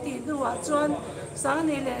kumli ti duwa chuan sang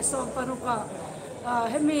ni le som paruka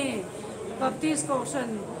hemi Baptist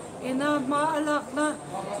Ocean ina ma alak na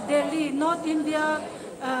Delhi North India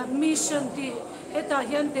mission ti eta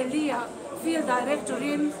hian Delhi field director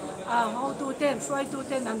in how to ten try to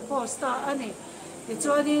ten and posta ani ti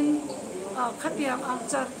chuanin khatiang ang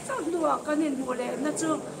char nuwa kanin mule na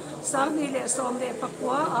chu sang ni le som le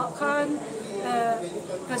pakwa khan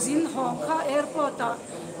kazin hong kha airport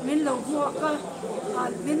min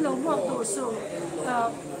lo mo to so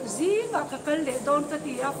zinga ka kal le don ka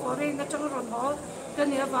ti a foreign na chang ron ho kan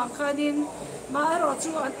ya bang khanin ma ro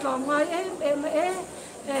chu an tlom ngai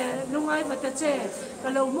lungai mata che ka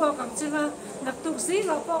lo mo kang chinga nak tu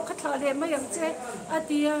zinga po khatha le ma yang che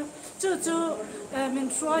atia chu min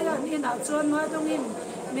troya ni na chuan ma dongin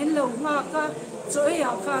min lo nga ka choi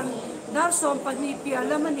ya khan dar som pani pia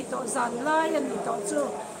lamani to zan lai ani to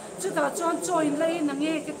chu ta chuan join lai na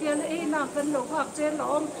nge ke pia le na kan lo hak che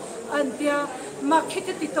lom an pia ma khit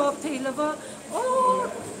ti top thei lova o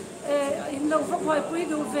in lo vok wai pui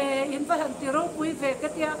du ve in va han ti ro pui ve ka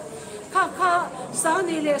tia kha sa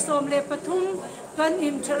ni le som le pathum kan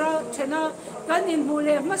in thena kan in mu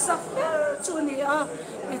le masak chu ni a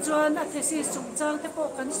chuan a thesis chungchang te po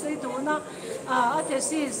kan sei do na a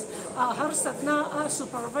thesis har satna a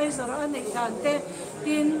supervisor ani dan te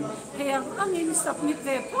tin heng angin submit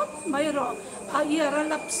ve pop mai ro a iara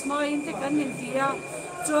laps mai te kan in dia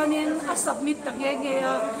chuanin a submit ta nge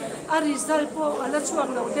a result po ala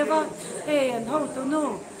chuang lo dewa and how to know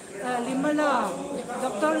Limala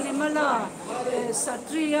Dr. Limala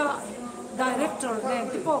Satria director ne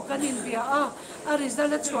tipo kanin bia a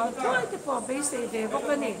result chua tipo base de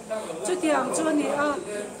bokani chutiang chuni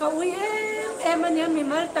ka ui emania mi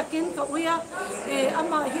mal takin ka uya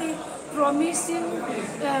ama hi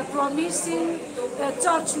promising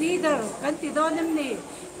church leader kan ti donem ni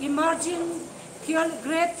emerging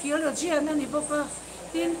great theologian ani boka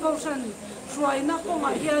tin portion shwaina ko ma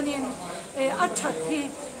hianin athat hi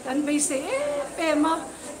kan base pema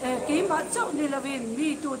ke ma chau ni lavin mi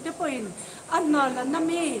tu te point anna la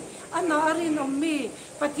nami anna arin ommi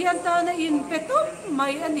pathian ta na in petum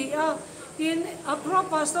mai ani tin a pro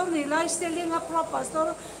pastor ni lai selling a pro pastor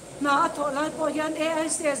na atho lai po yan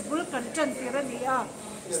AICS bul kan chan tirani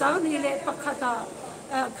sang ni le pakhata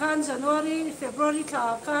khan January February tha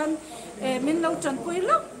khan min lo chan pui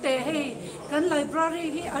lok te hei kan library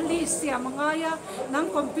hi ali siam ngaya nang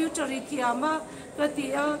computer ri thiama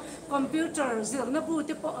katia computer zir na bu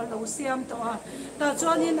te po alo siam to ta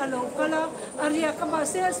chuanin alo kala aria kama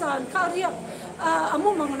se san kharia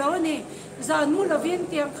amu manglo ni zan mu lovin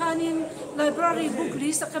tiang khanin library book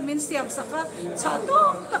list ka min siam saka cha to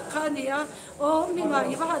tak khania o minga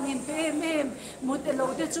iwa hanin pem mut elo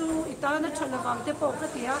te chu itana thalawang te po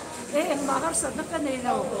katia eng mahar sa na kanei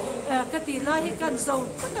lo kati lai kan zo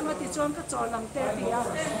katanga ti chuan ka cholang te tia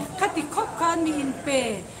kati khop khan mi in pe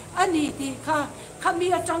ani ti khami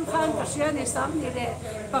atang khan ka siani sam ni le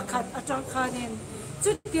pakhat atang khanin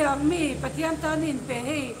chutiang mi pathian tanin pe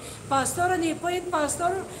hei pastor ani point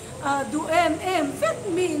pastor du vet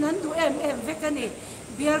mi nan du vekani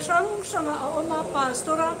biar sanga oma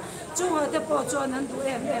pastora chunga te po chuan an du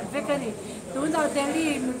vekani tuna Delhi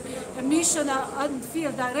mission and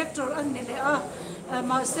field director an ni le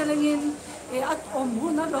ma selengin at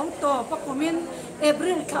huna long to pakumin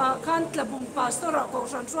April khan tlabung pastora ko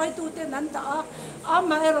san try to te nan ta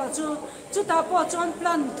ama era chu ta po chuan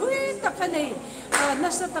plan thui takani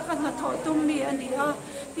nasa takan na thotum mi ani a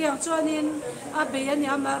tiang chuanin a be ani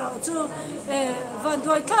ama ro chu van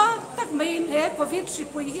doi ka tak main he covid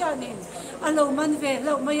sipui hianin alo man ve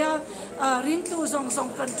lo maya ring tu zong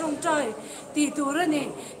zong kan trong trai ti turani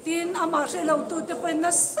tin ama se lo tu te pen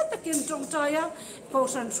nasa takin trong trai a ko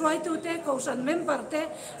san try tu te ko san member te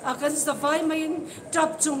a kan savai main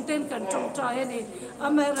trap chung ten kan trong trai ani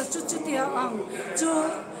ama ra chu chu tia ang chu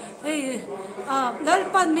hey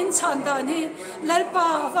lalpan min chan da ni lalpa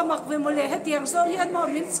va mak ve mole hetiang so hian mo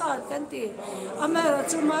min chan kan ti ama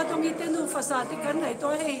chu ma dong i te nu fa sa ti kan nei to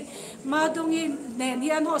hey ma dong i ne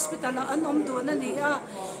nian hospital an om du na ni a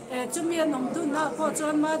chu mi an om du na po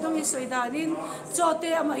chuan ma dong i soi da nin cho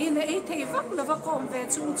te ama in e thei vak la va kom ve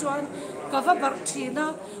chung chuan ka va bar thina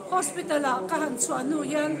hospital a ka han chuan nu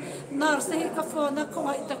hian nurse he ka phone na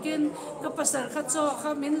khoi takin ka pasar kha cho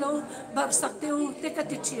kha min lo bar sak teu te ka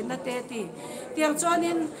ti thina te ti tiang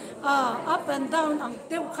chuanin up and down ang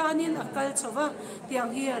teu khanin akal chawa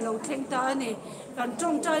tiang hi lo thleng ta ani kan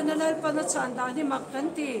trong trai na lal pa na chan da ni mak kan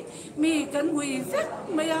ti mi kan hui vek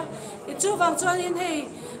maya chu wang chuanin hei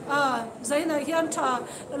zaina hian tha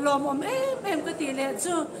lom om em ka ti le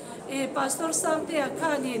chu pastor sang te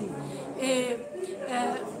khanin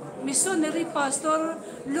missionary pastor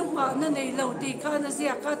lunga na nei lo ti khana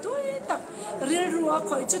zia ka tu tak ril ruwa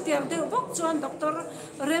khoi chu tiang de bok chuan doctor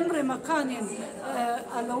rem khanin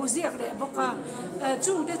a lo zia le boka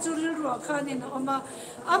chung de chu ril ruwa khanin oma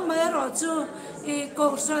amma ro chu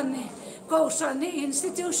Kausan ni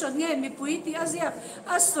institution nge mi pui ti azia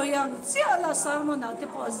asoyang chia la salmona te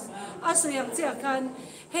pos asoyang chia kan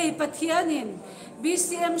hei pathianin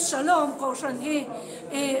BCM Shalom Kausan he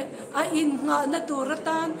a in nga na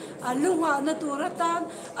turatan a lunga na turatan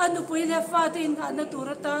anu pui le fatin nga na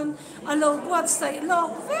turatan a lo buat sai lo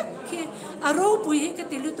vek ki a ro pui ke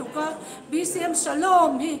tilutuka BCM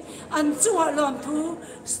Shalom hi an chuwa lom thu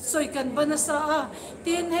soikan banasa a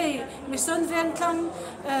tin hei mission ven thang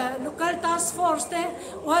local task force te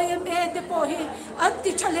YMA te po hi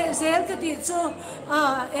anti chale zel ka ti chu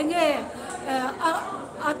enge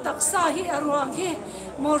ataksa hi Ruang hi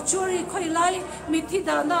mortuary khoi lai mithi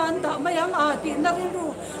dana an da mayang a ti na ru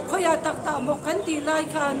khoi atak ta mo kan ti lai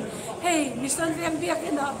khan hey mission ven biak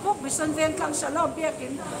in a bok mission ven tlang Shalom biak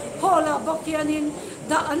in hola bok yanin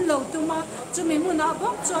da an lo tuma chumi muna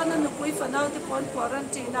bok chuan an pui fana te pon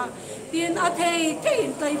quarantine tin a thei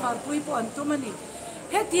tai var pui pon tumani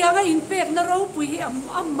hetianga impact na ro pui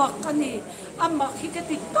amak ani amak hi ka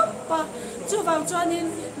ti pa chu wang chuanin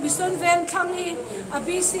mission ven thang hi a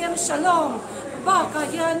BCM Shalom ba ka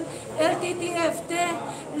hian LTTF te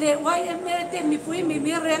le YMA te mi pui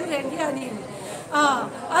mi reng hianin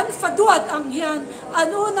an faduat ang hian an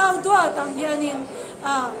unaw duat ang hianin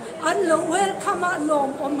an lo welcome lom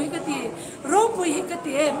om hi ka ti ro pui hi ka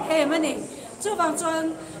ti em ani chu wang chuan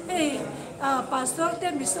pastor te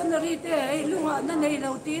missionary te lunga na nei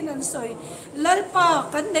lo tin an soi lalpa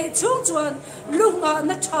kan nei chung chuan lunga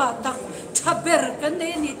na tha tak thaber kan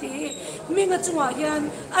nei ni ti minga chunga hian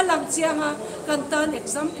alang chianga kan tan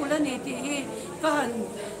example ani ti kan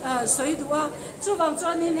soi duwa chu wang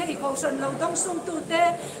chuan in hei kausan lo dong sung tu te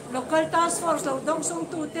local task force lo dong sung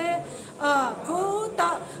tu te ko ta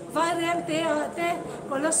variant te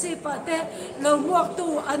policy pa te lo muak tu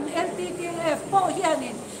an LTTF po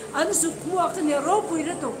hianin an zuk muak ni ro pui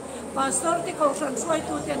le tu pastor ti kausan suai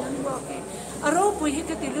tu te nan muak ki aro pui hi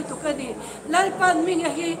ka ti lu tu ka ni lalpan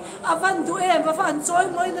minga hi avan du avan choi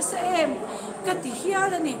moi na se ka ti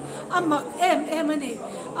hiala ni amak ani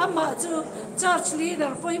ama chu church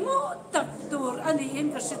leader poi mo tak tur ani in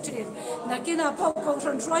ka sitin nakina po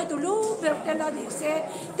kausan suai tu lu ber te la ni se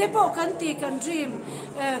te po kan ti kan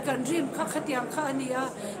dream kha khatiang kha ania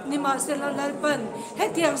ni ma se la lalpan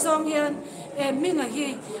hetiang zong yan minga hi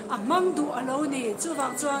amang du alo ni chu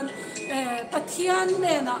wang chuan pathian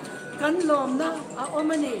ne na kan lom na a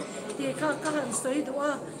omani ti kha han soi du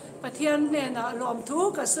a pathian ne na lom thu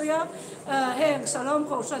ka soya heng Shalom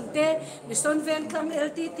ko sante mission ven klang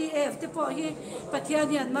LTTF te po hi pathian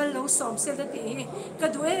yan mal lo som se da ti ka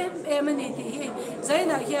du ani ti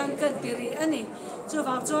zaina hian kan tiri ani chu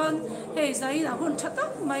wang chuan hei zaina hun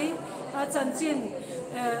thatak mai chan chin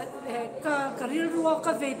ka karil ruwa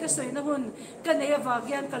ka ve te soi na hun ka ne wa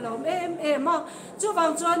gyan ka lom ma chu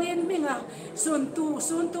wang chuan in minga sun tu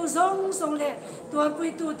zong le tuar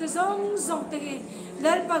pui tu te zong te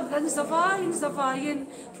lal pan kan zavain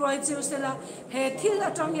roi chu sela he thil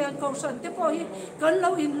atang yan ko san te po hi kan lo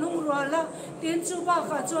in lung ro la tin chu ba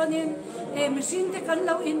ka chuan in machine te kan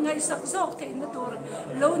lo in ngai sak zok te na tur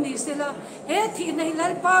lo ni sela he thi nei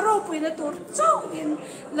lal paro pui na tur chong in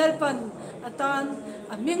lal pan atan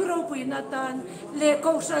aming ro puina tan le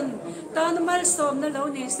kausan tan mal som na lo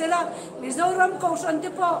ni sela mizoram kausan te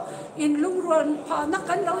po in lungron pha na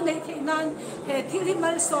kan lo nei thinan he thili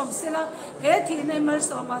mal som sela he thi nei mal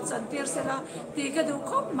som ma chan tir sela ti ka du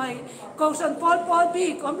khop mai kausan pol bi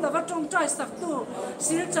kom la va tong chai sak tu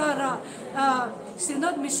sil chara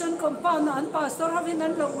sinod mission compound an pastor havin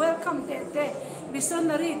an lo welcome te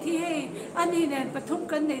missionary thi hei ani nen pathum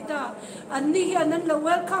kan nei ta an ni hian an lo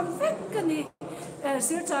welcome vek kan ni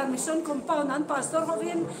Sirchar mission compound an pastor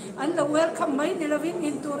hovin an lo welcome mai ni lovin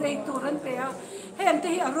into rei turan pe a hem te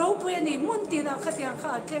hi a ro pu ni mun ti na khatia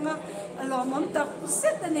kha kenga alo mom tak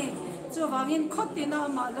set ani chu wangin khotina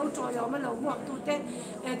ma lo to yo ma lo muak tu te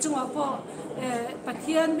chunga po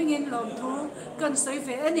pathian mingin lom thu kan soi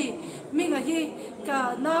ve ani minga hi ka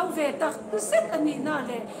naw ve tak set ani na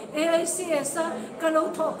le AICS ka lo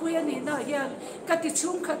tho pu ani na hian ka ti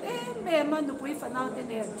chung khat me man nu pui fana te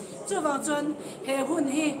ne chu wang chon he hun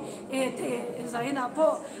hi te zaina po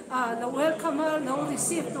lo welcome lo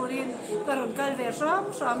receive turin karon kal ve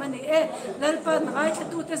ram ani lalpan ai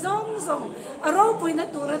tu te zong aro pui na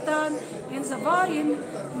turatan in zavain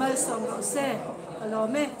mal som ro se alo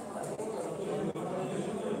me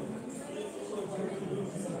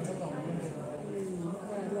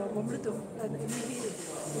tu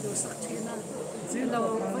ini do sakchina zilo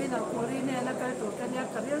vai na korine na kal to kanya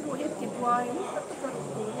karel ro het ki puai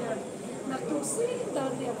na tu si da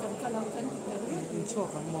dia kan kalang kan ni cho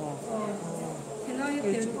kan mo hilai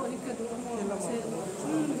te ko ikka do mo se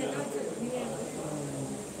hilai te ni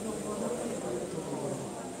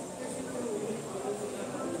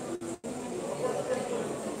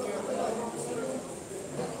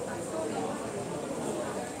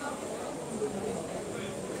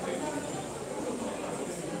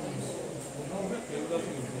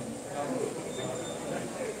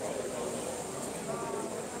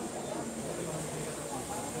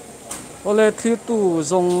ole thi tu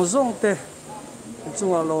Zongte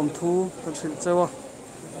chunga lom thu kan thil chewa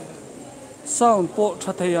sound po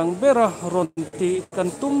thathayang bera ronti kan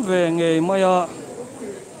tum ve nge maya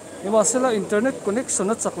ema sela internet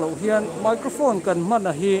connection a chaklo hian microphone kan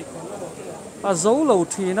mana hi a zo lo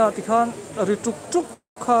thina ti khan ri tuk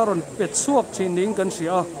kha ron pe chuak thining kan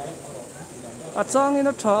ria a changin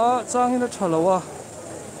a thalawa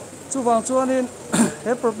chuwang chuanin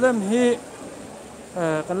he problem hi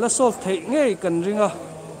kan la solve thei ngei kan ringa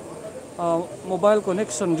mobile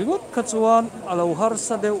connection ringut khachuan alo har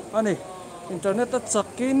sa deu ani internet a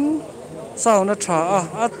chakin sound a tha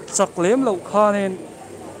a chaklem lo khanin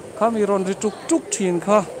khami ron ri tuk thin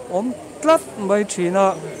kha om tlat mai thina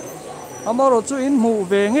amaro chu in mu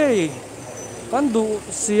ve ngei kan du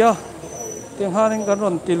sia teng hanin kan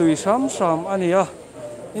ron tilui sam ania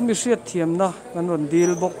in mi hriat thiamna kan ron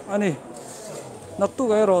dil bok ani naktu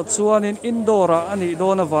ga ro chuanin indoor ani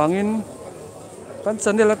dona wangin kan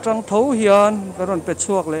chanel atang tho hian karon pe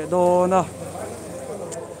chuak le dona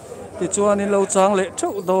ti chuanin lo chang le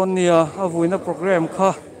thau don nia avuina program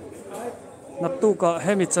kha naktu ka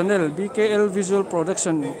hemi channel BKL Visual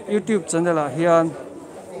Production YouTube channel a hian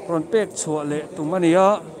ron pek chua le tumania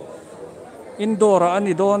indoor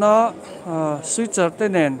ani dona switcher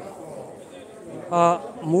tenen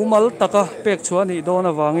mumal taka pek chuani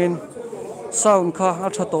dona wangin sound kha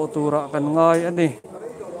athato tura kan ngai ani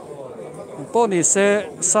poni se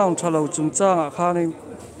sound thalo chungchanga khanin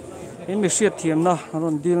in mi hriat thiamna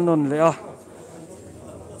ron dil non le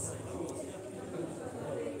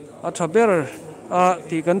a thaber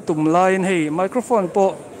ti kan tum line hei microphone po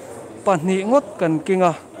pahni ngot kan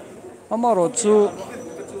kinga amaro chu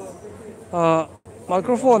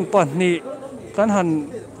microphone pahni kan han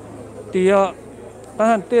tia kan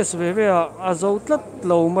han test ve a zo tlat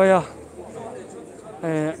lo maya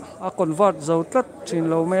a convert zo tlat thin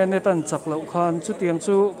lo me ne tan chak lo khan chu tiang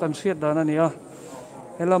chu kan hriat dan ania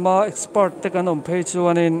helama expert te kan om phei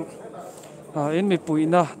chuanin in mi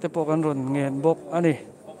puina te po kan ron ngen bok ani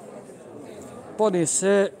poni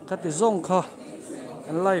se kati zong kha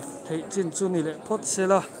live thei chin chu ni le phot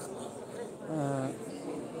sela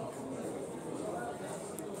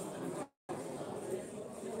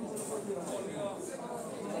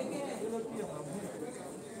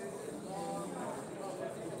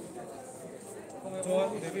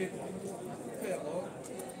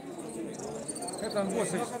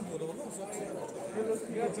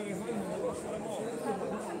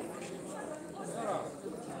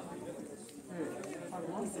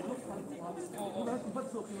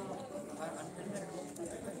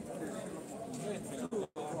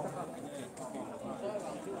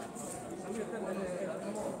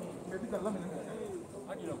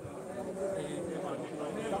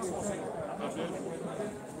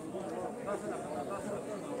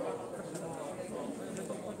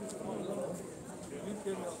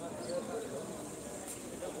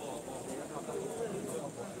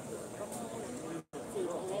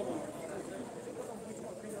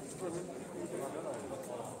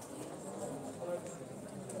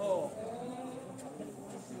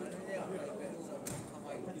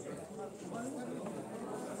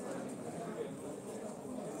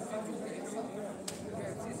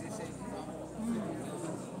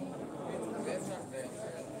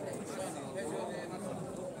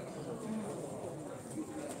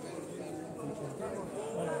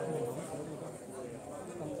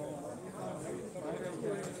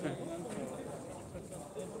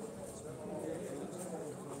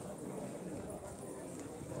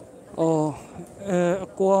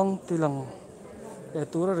quang tilang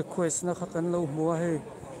tura request na khakan lo mua he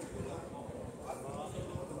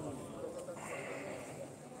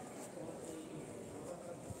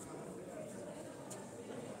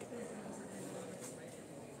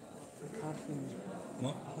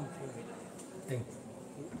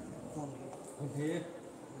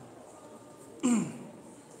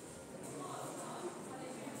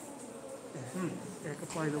cái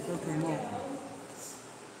quay đâu có thấy mò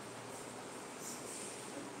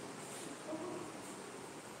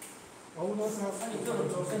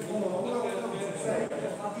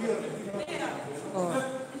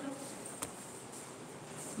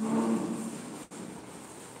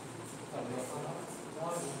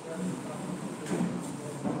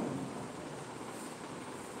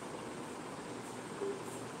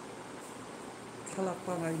Kalak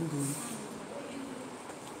pa ngayon dun.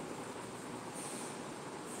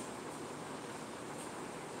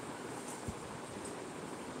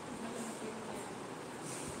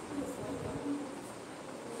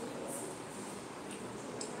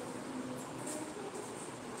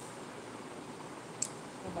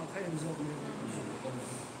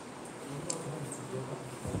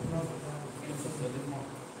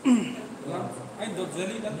 Anh đột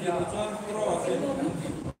deli đã tiêu cho pro thì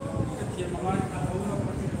cái tiền mà mai ta không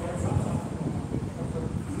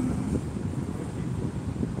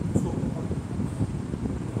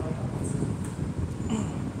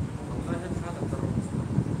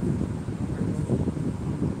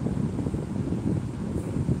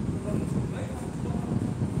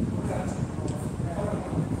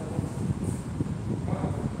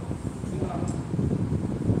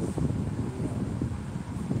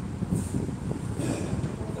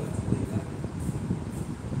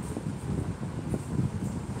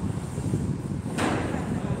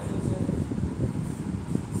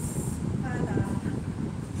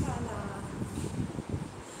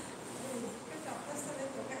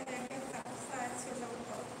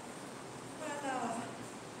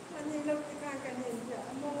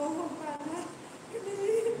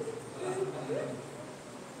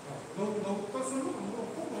có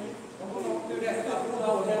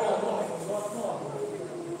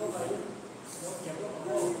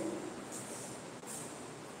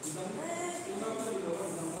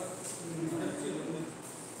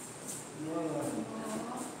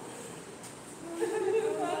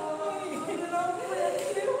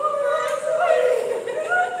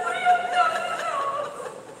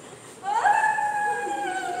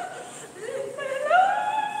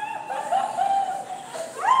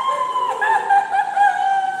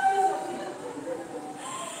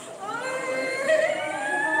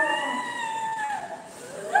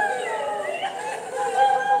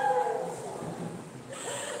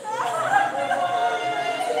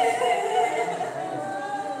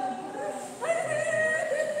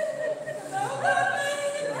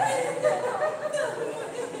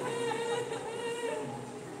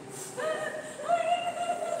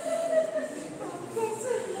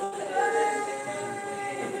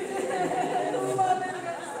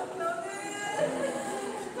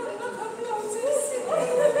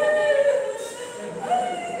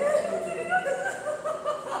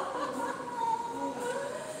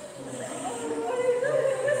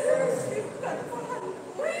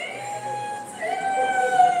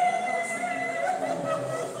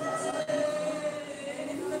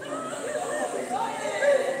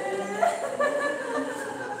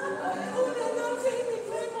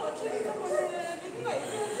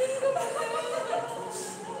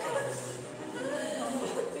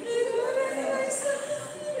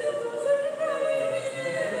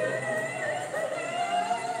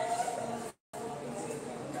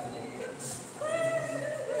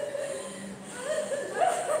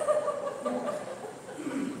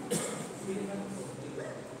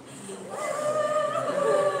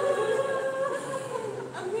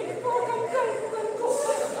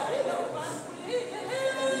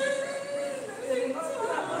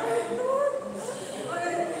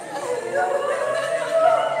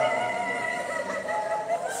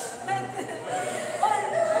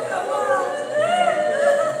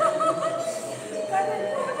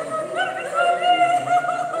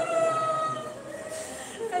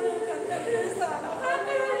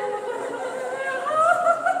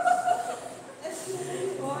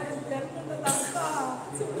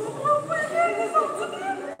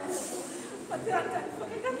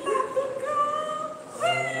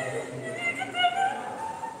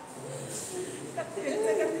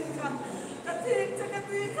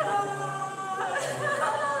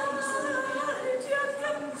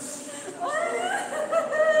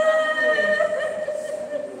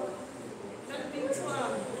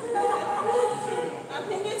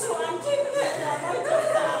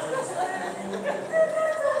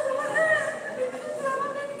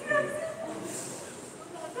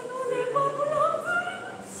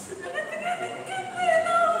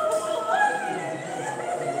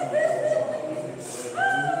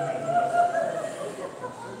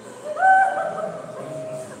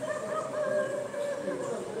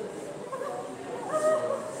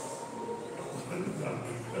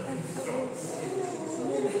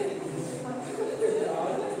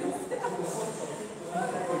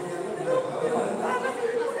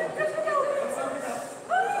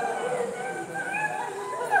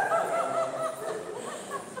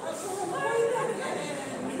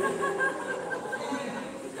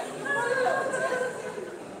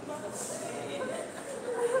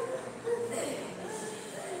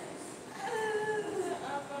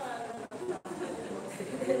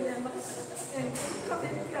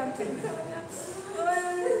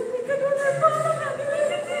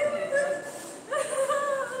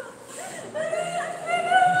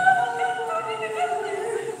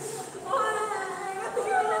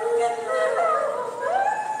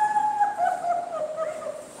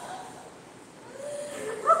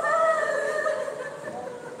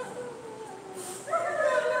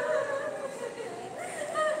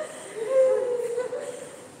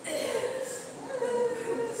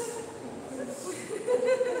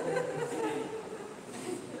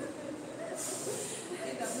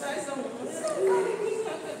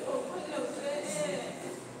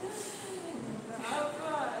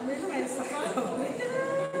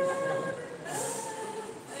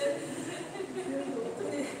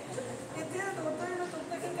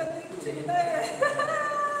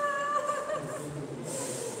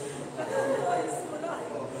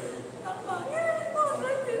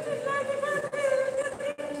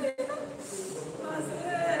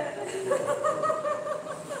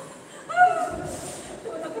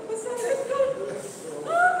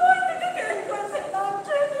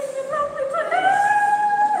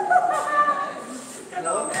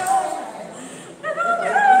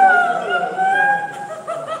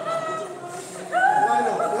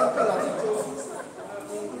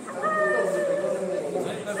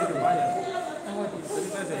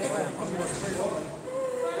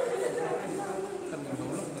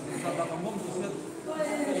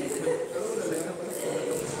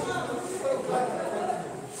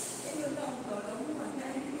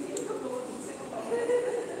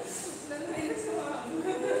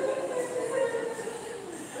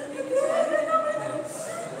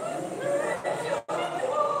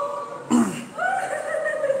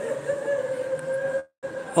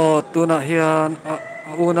tuna hian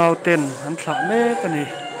unau ten an thla mek ani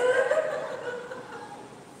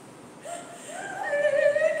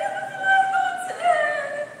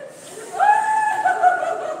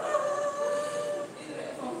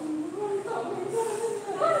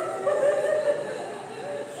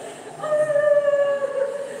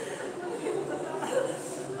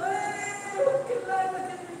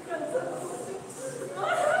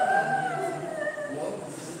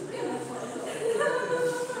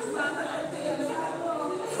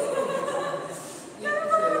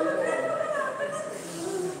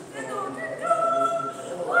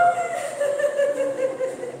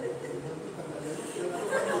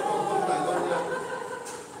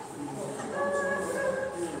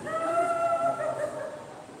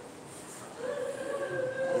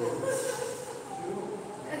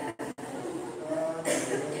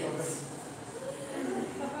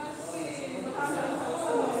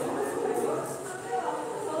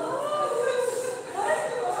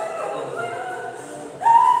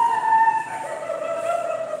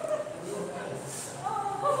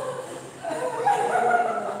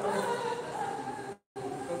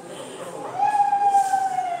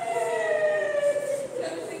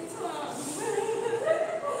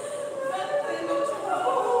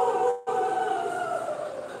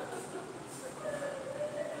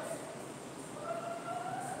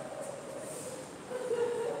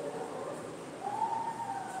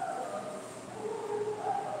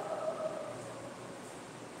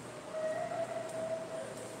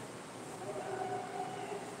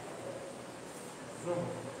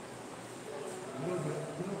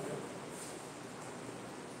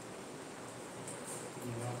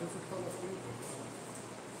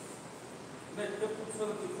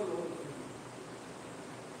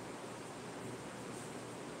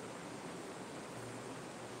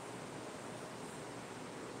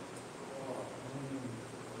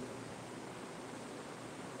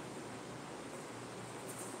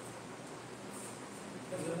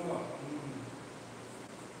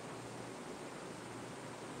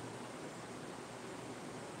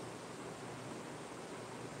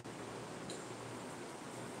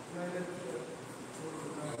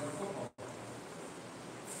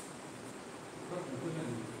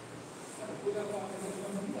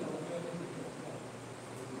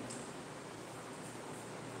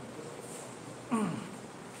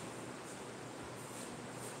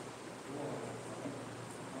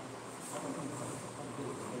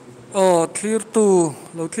clear tu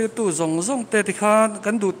lo clear tu zong te thì khan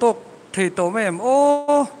kan du tok thei to mem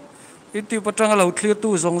o itu patang lo clear tu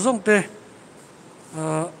zong te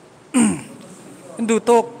in du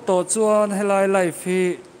tok to chuan helai lai phi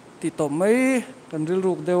ti to mai kan ril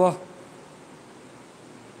ruk dewa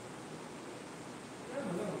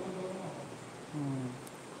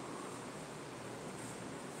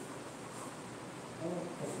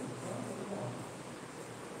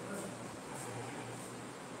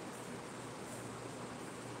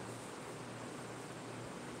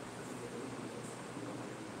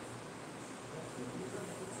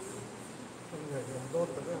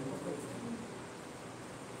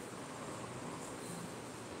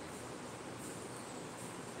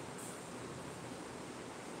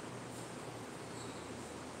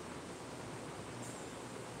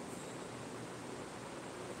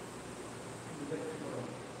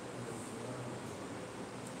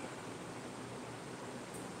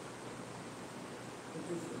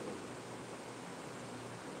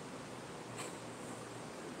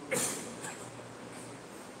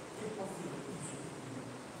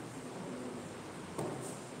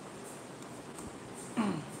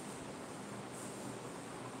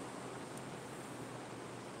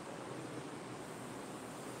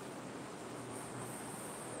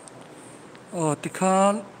thì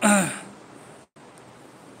khan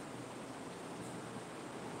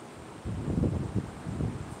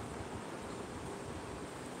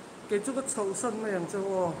cái chỗ cái sầu sân này làm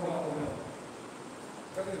sao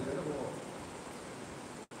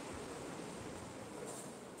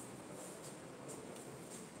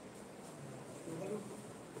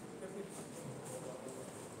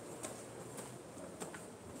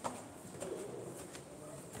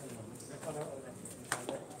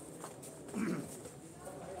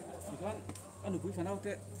anh được quý phần nào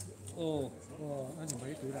thế anh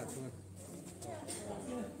mấy tuổi đạt rồi.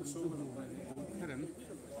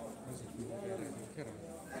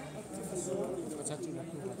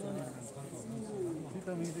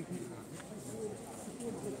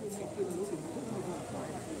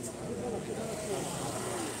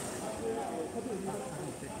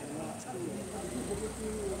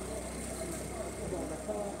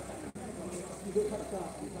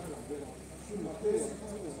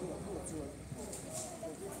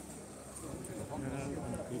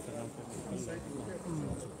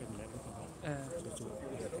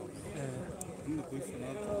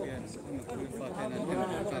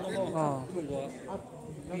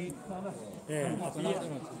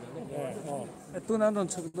 tu nan don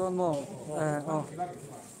chuk don mo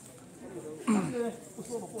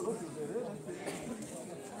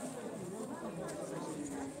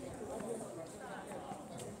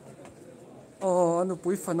anu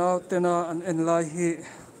pui fanau tena an en lai hi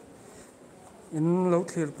in lo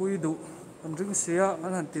thlir pui du an ring sia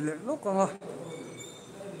an han tile lok anga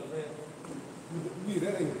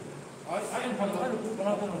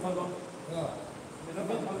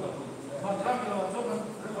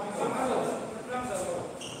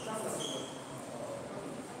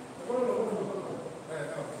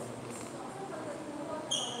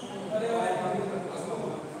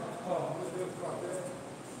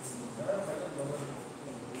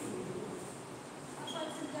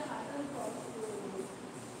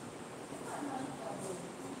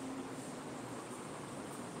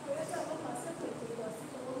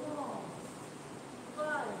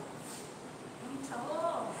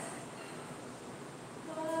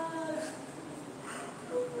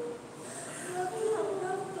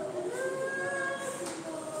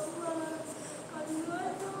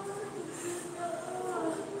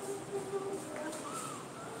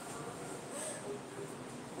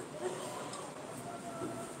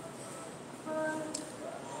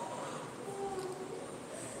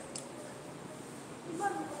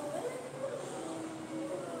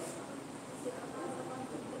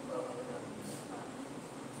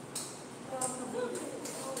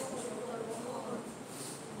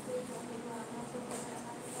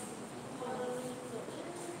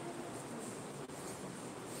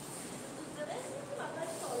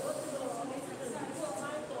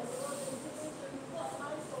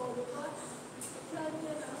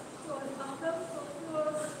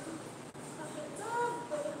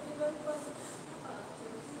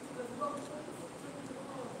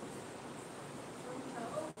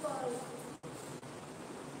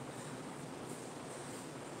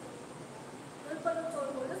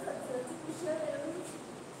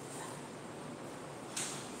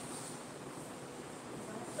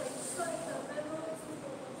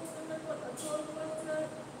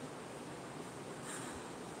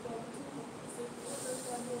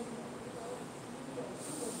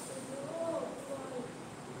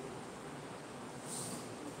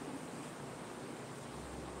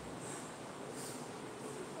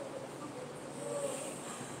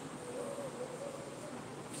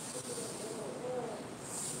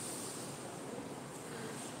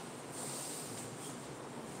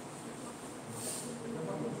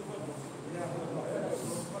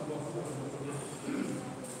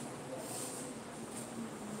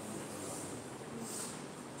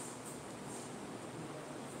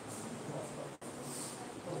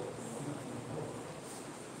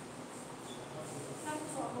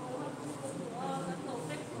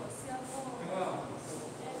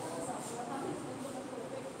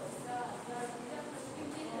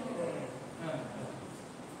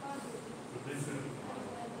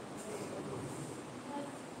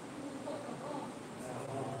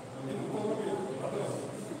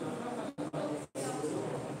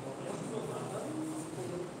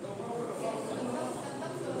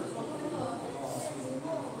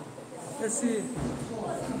esse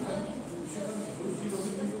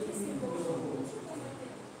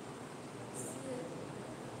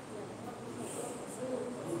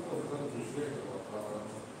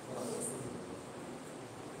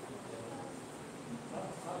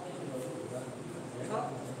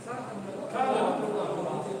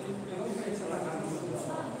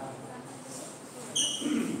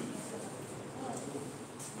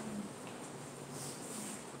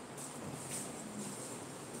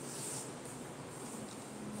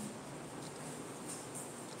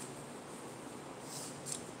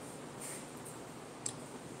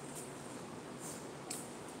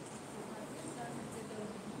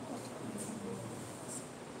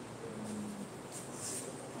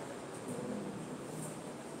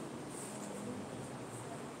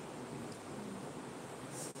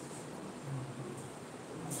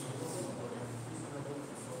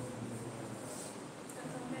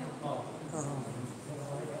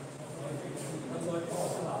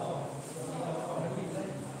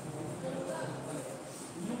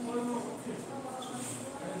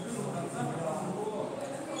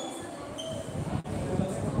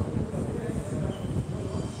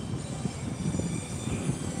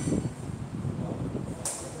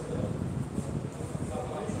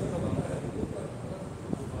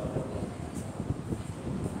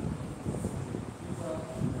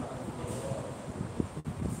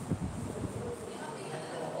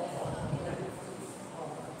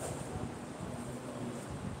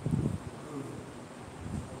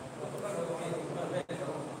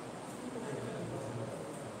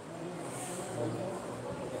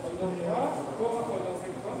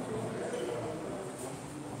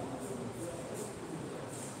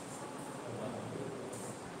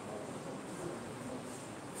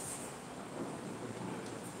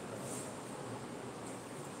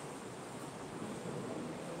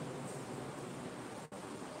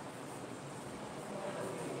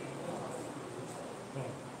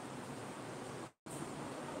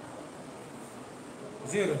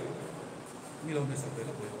Zero. Milo nessa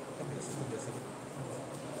pela boa. Cabeça dessa.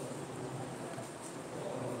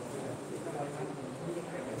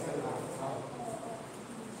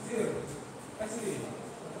 Zero. Assim.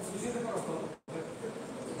 Zero para o todo.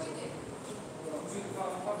 Zero para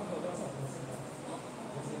o todo.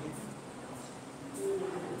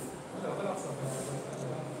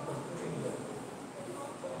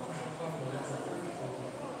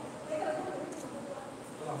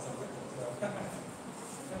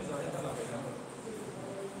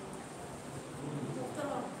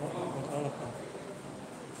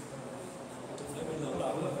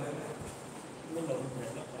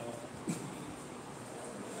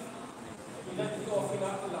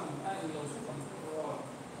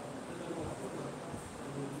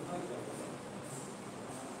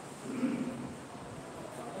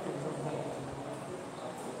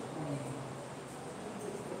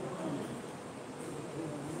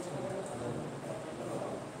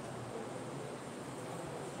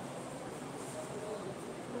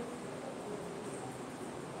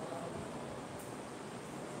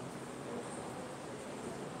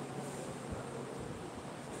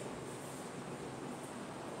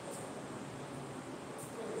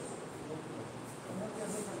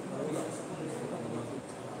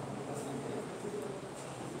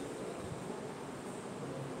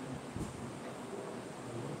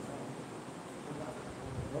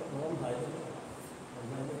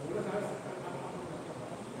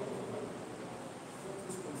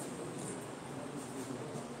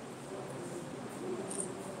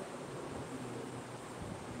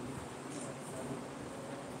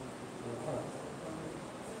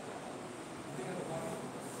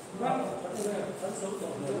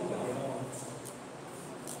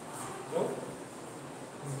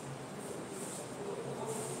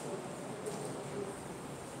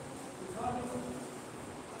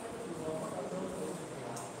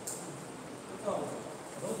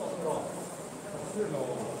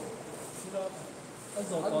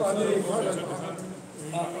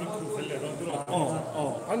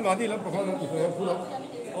 안 많이 남고 가는 거 그냥 불어.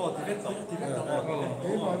 디펜터.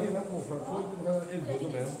 제일 많이 남고 가는 일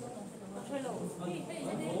먹으면.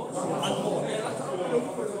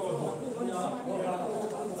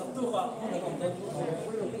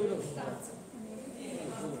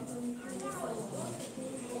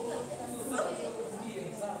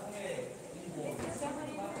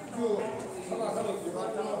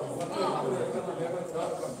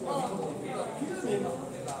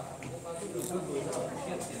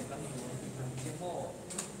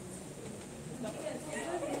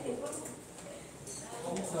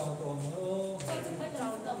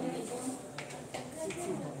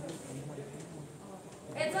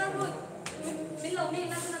 Ê, ra rồi.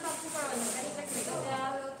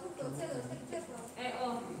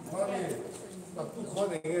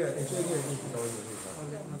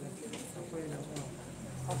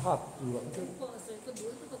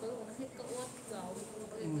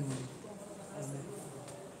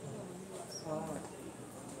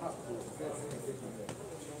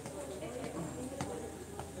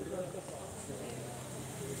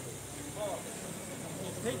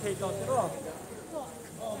 Thấy còn thế đó.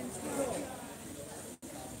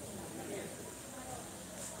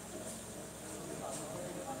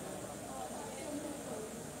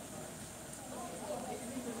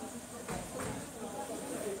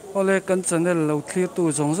 Ole kan channel lo thlir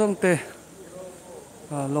tu Zongte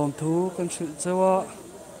lom thu kan thil chawa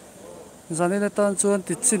zanina tan chuan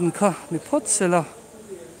ti chin kha ni phot sela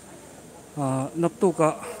nap tu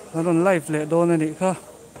ka ron live le don ani kha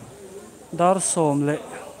dar som le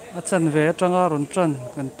a chan ve atanga ron tran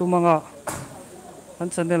kan tumanga kan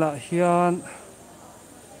channel a hian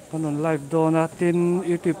kan ron live dona tin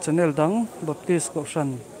YouTube channel dang Baptist ko shan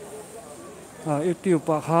YouTube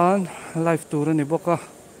pa khan live tur ani boka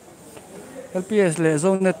LPS le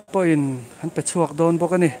Zongte point han pe chuak don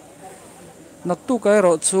bok ani nak tu kai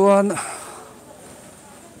ro chuan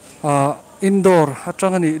indoor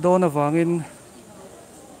atang ani don awangin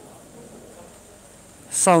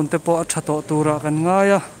sound te po athato tura kan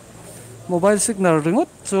ngaya mobile signal ringot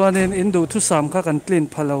chuanin indu thu sam kha kan clean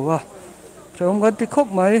phalowa thom kan ti khop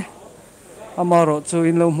mai amaro chu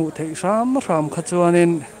in lo mu thei ram kha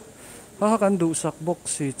chuanin kan du sak bok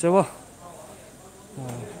si chawa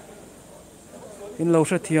in lo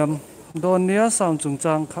hre thiam don nia sound chung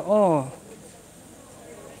chang kha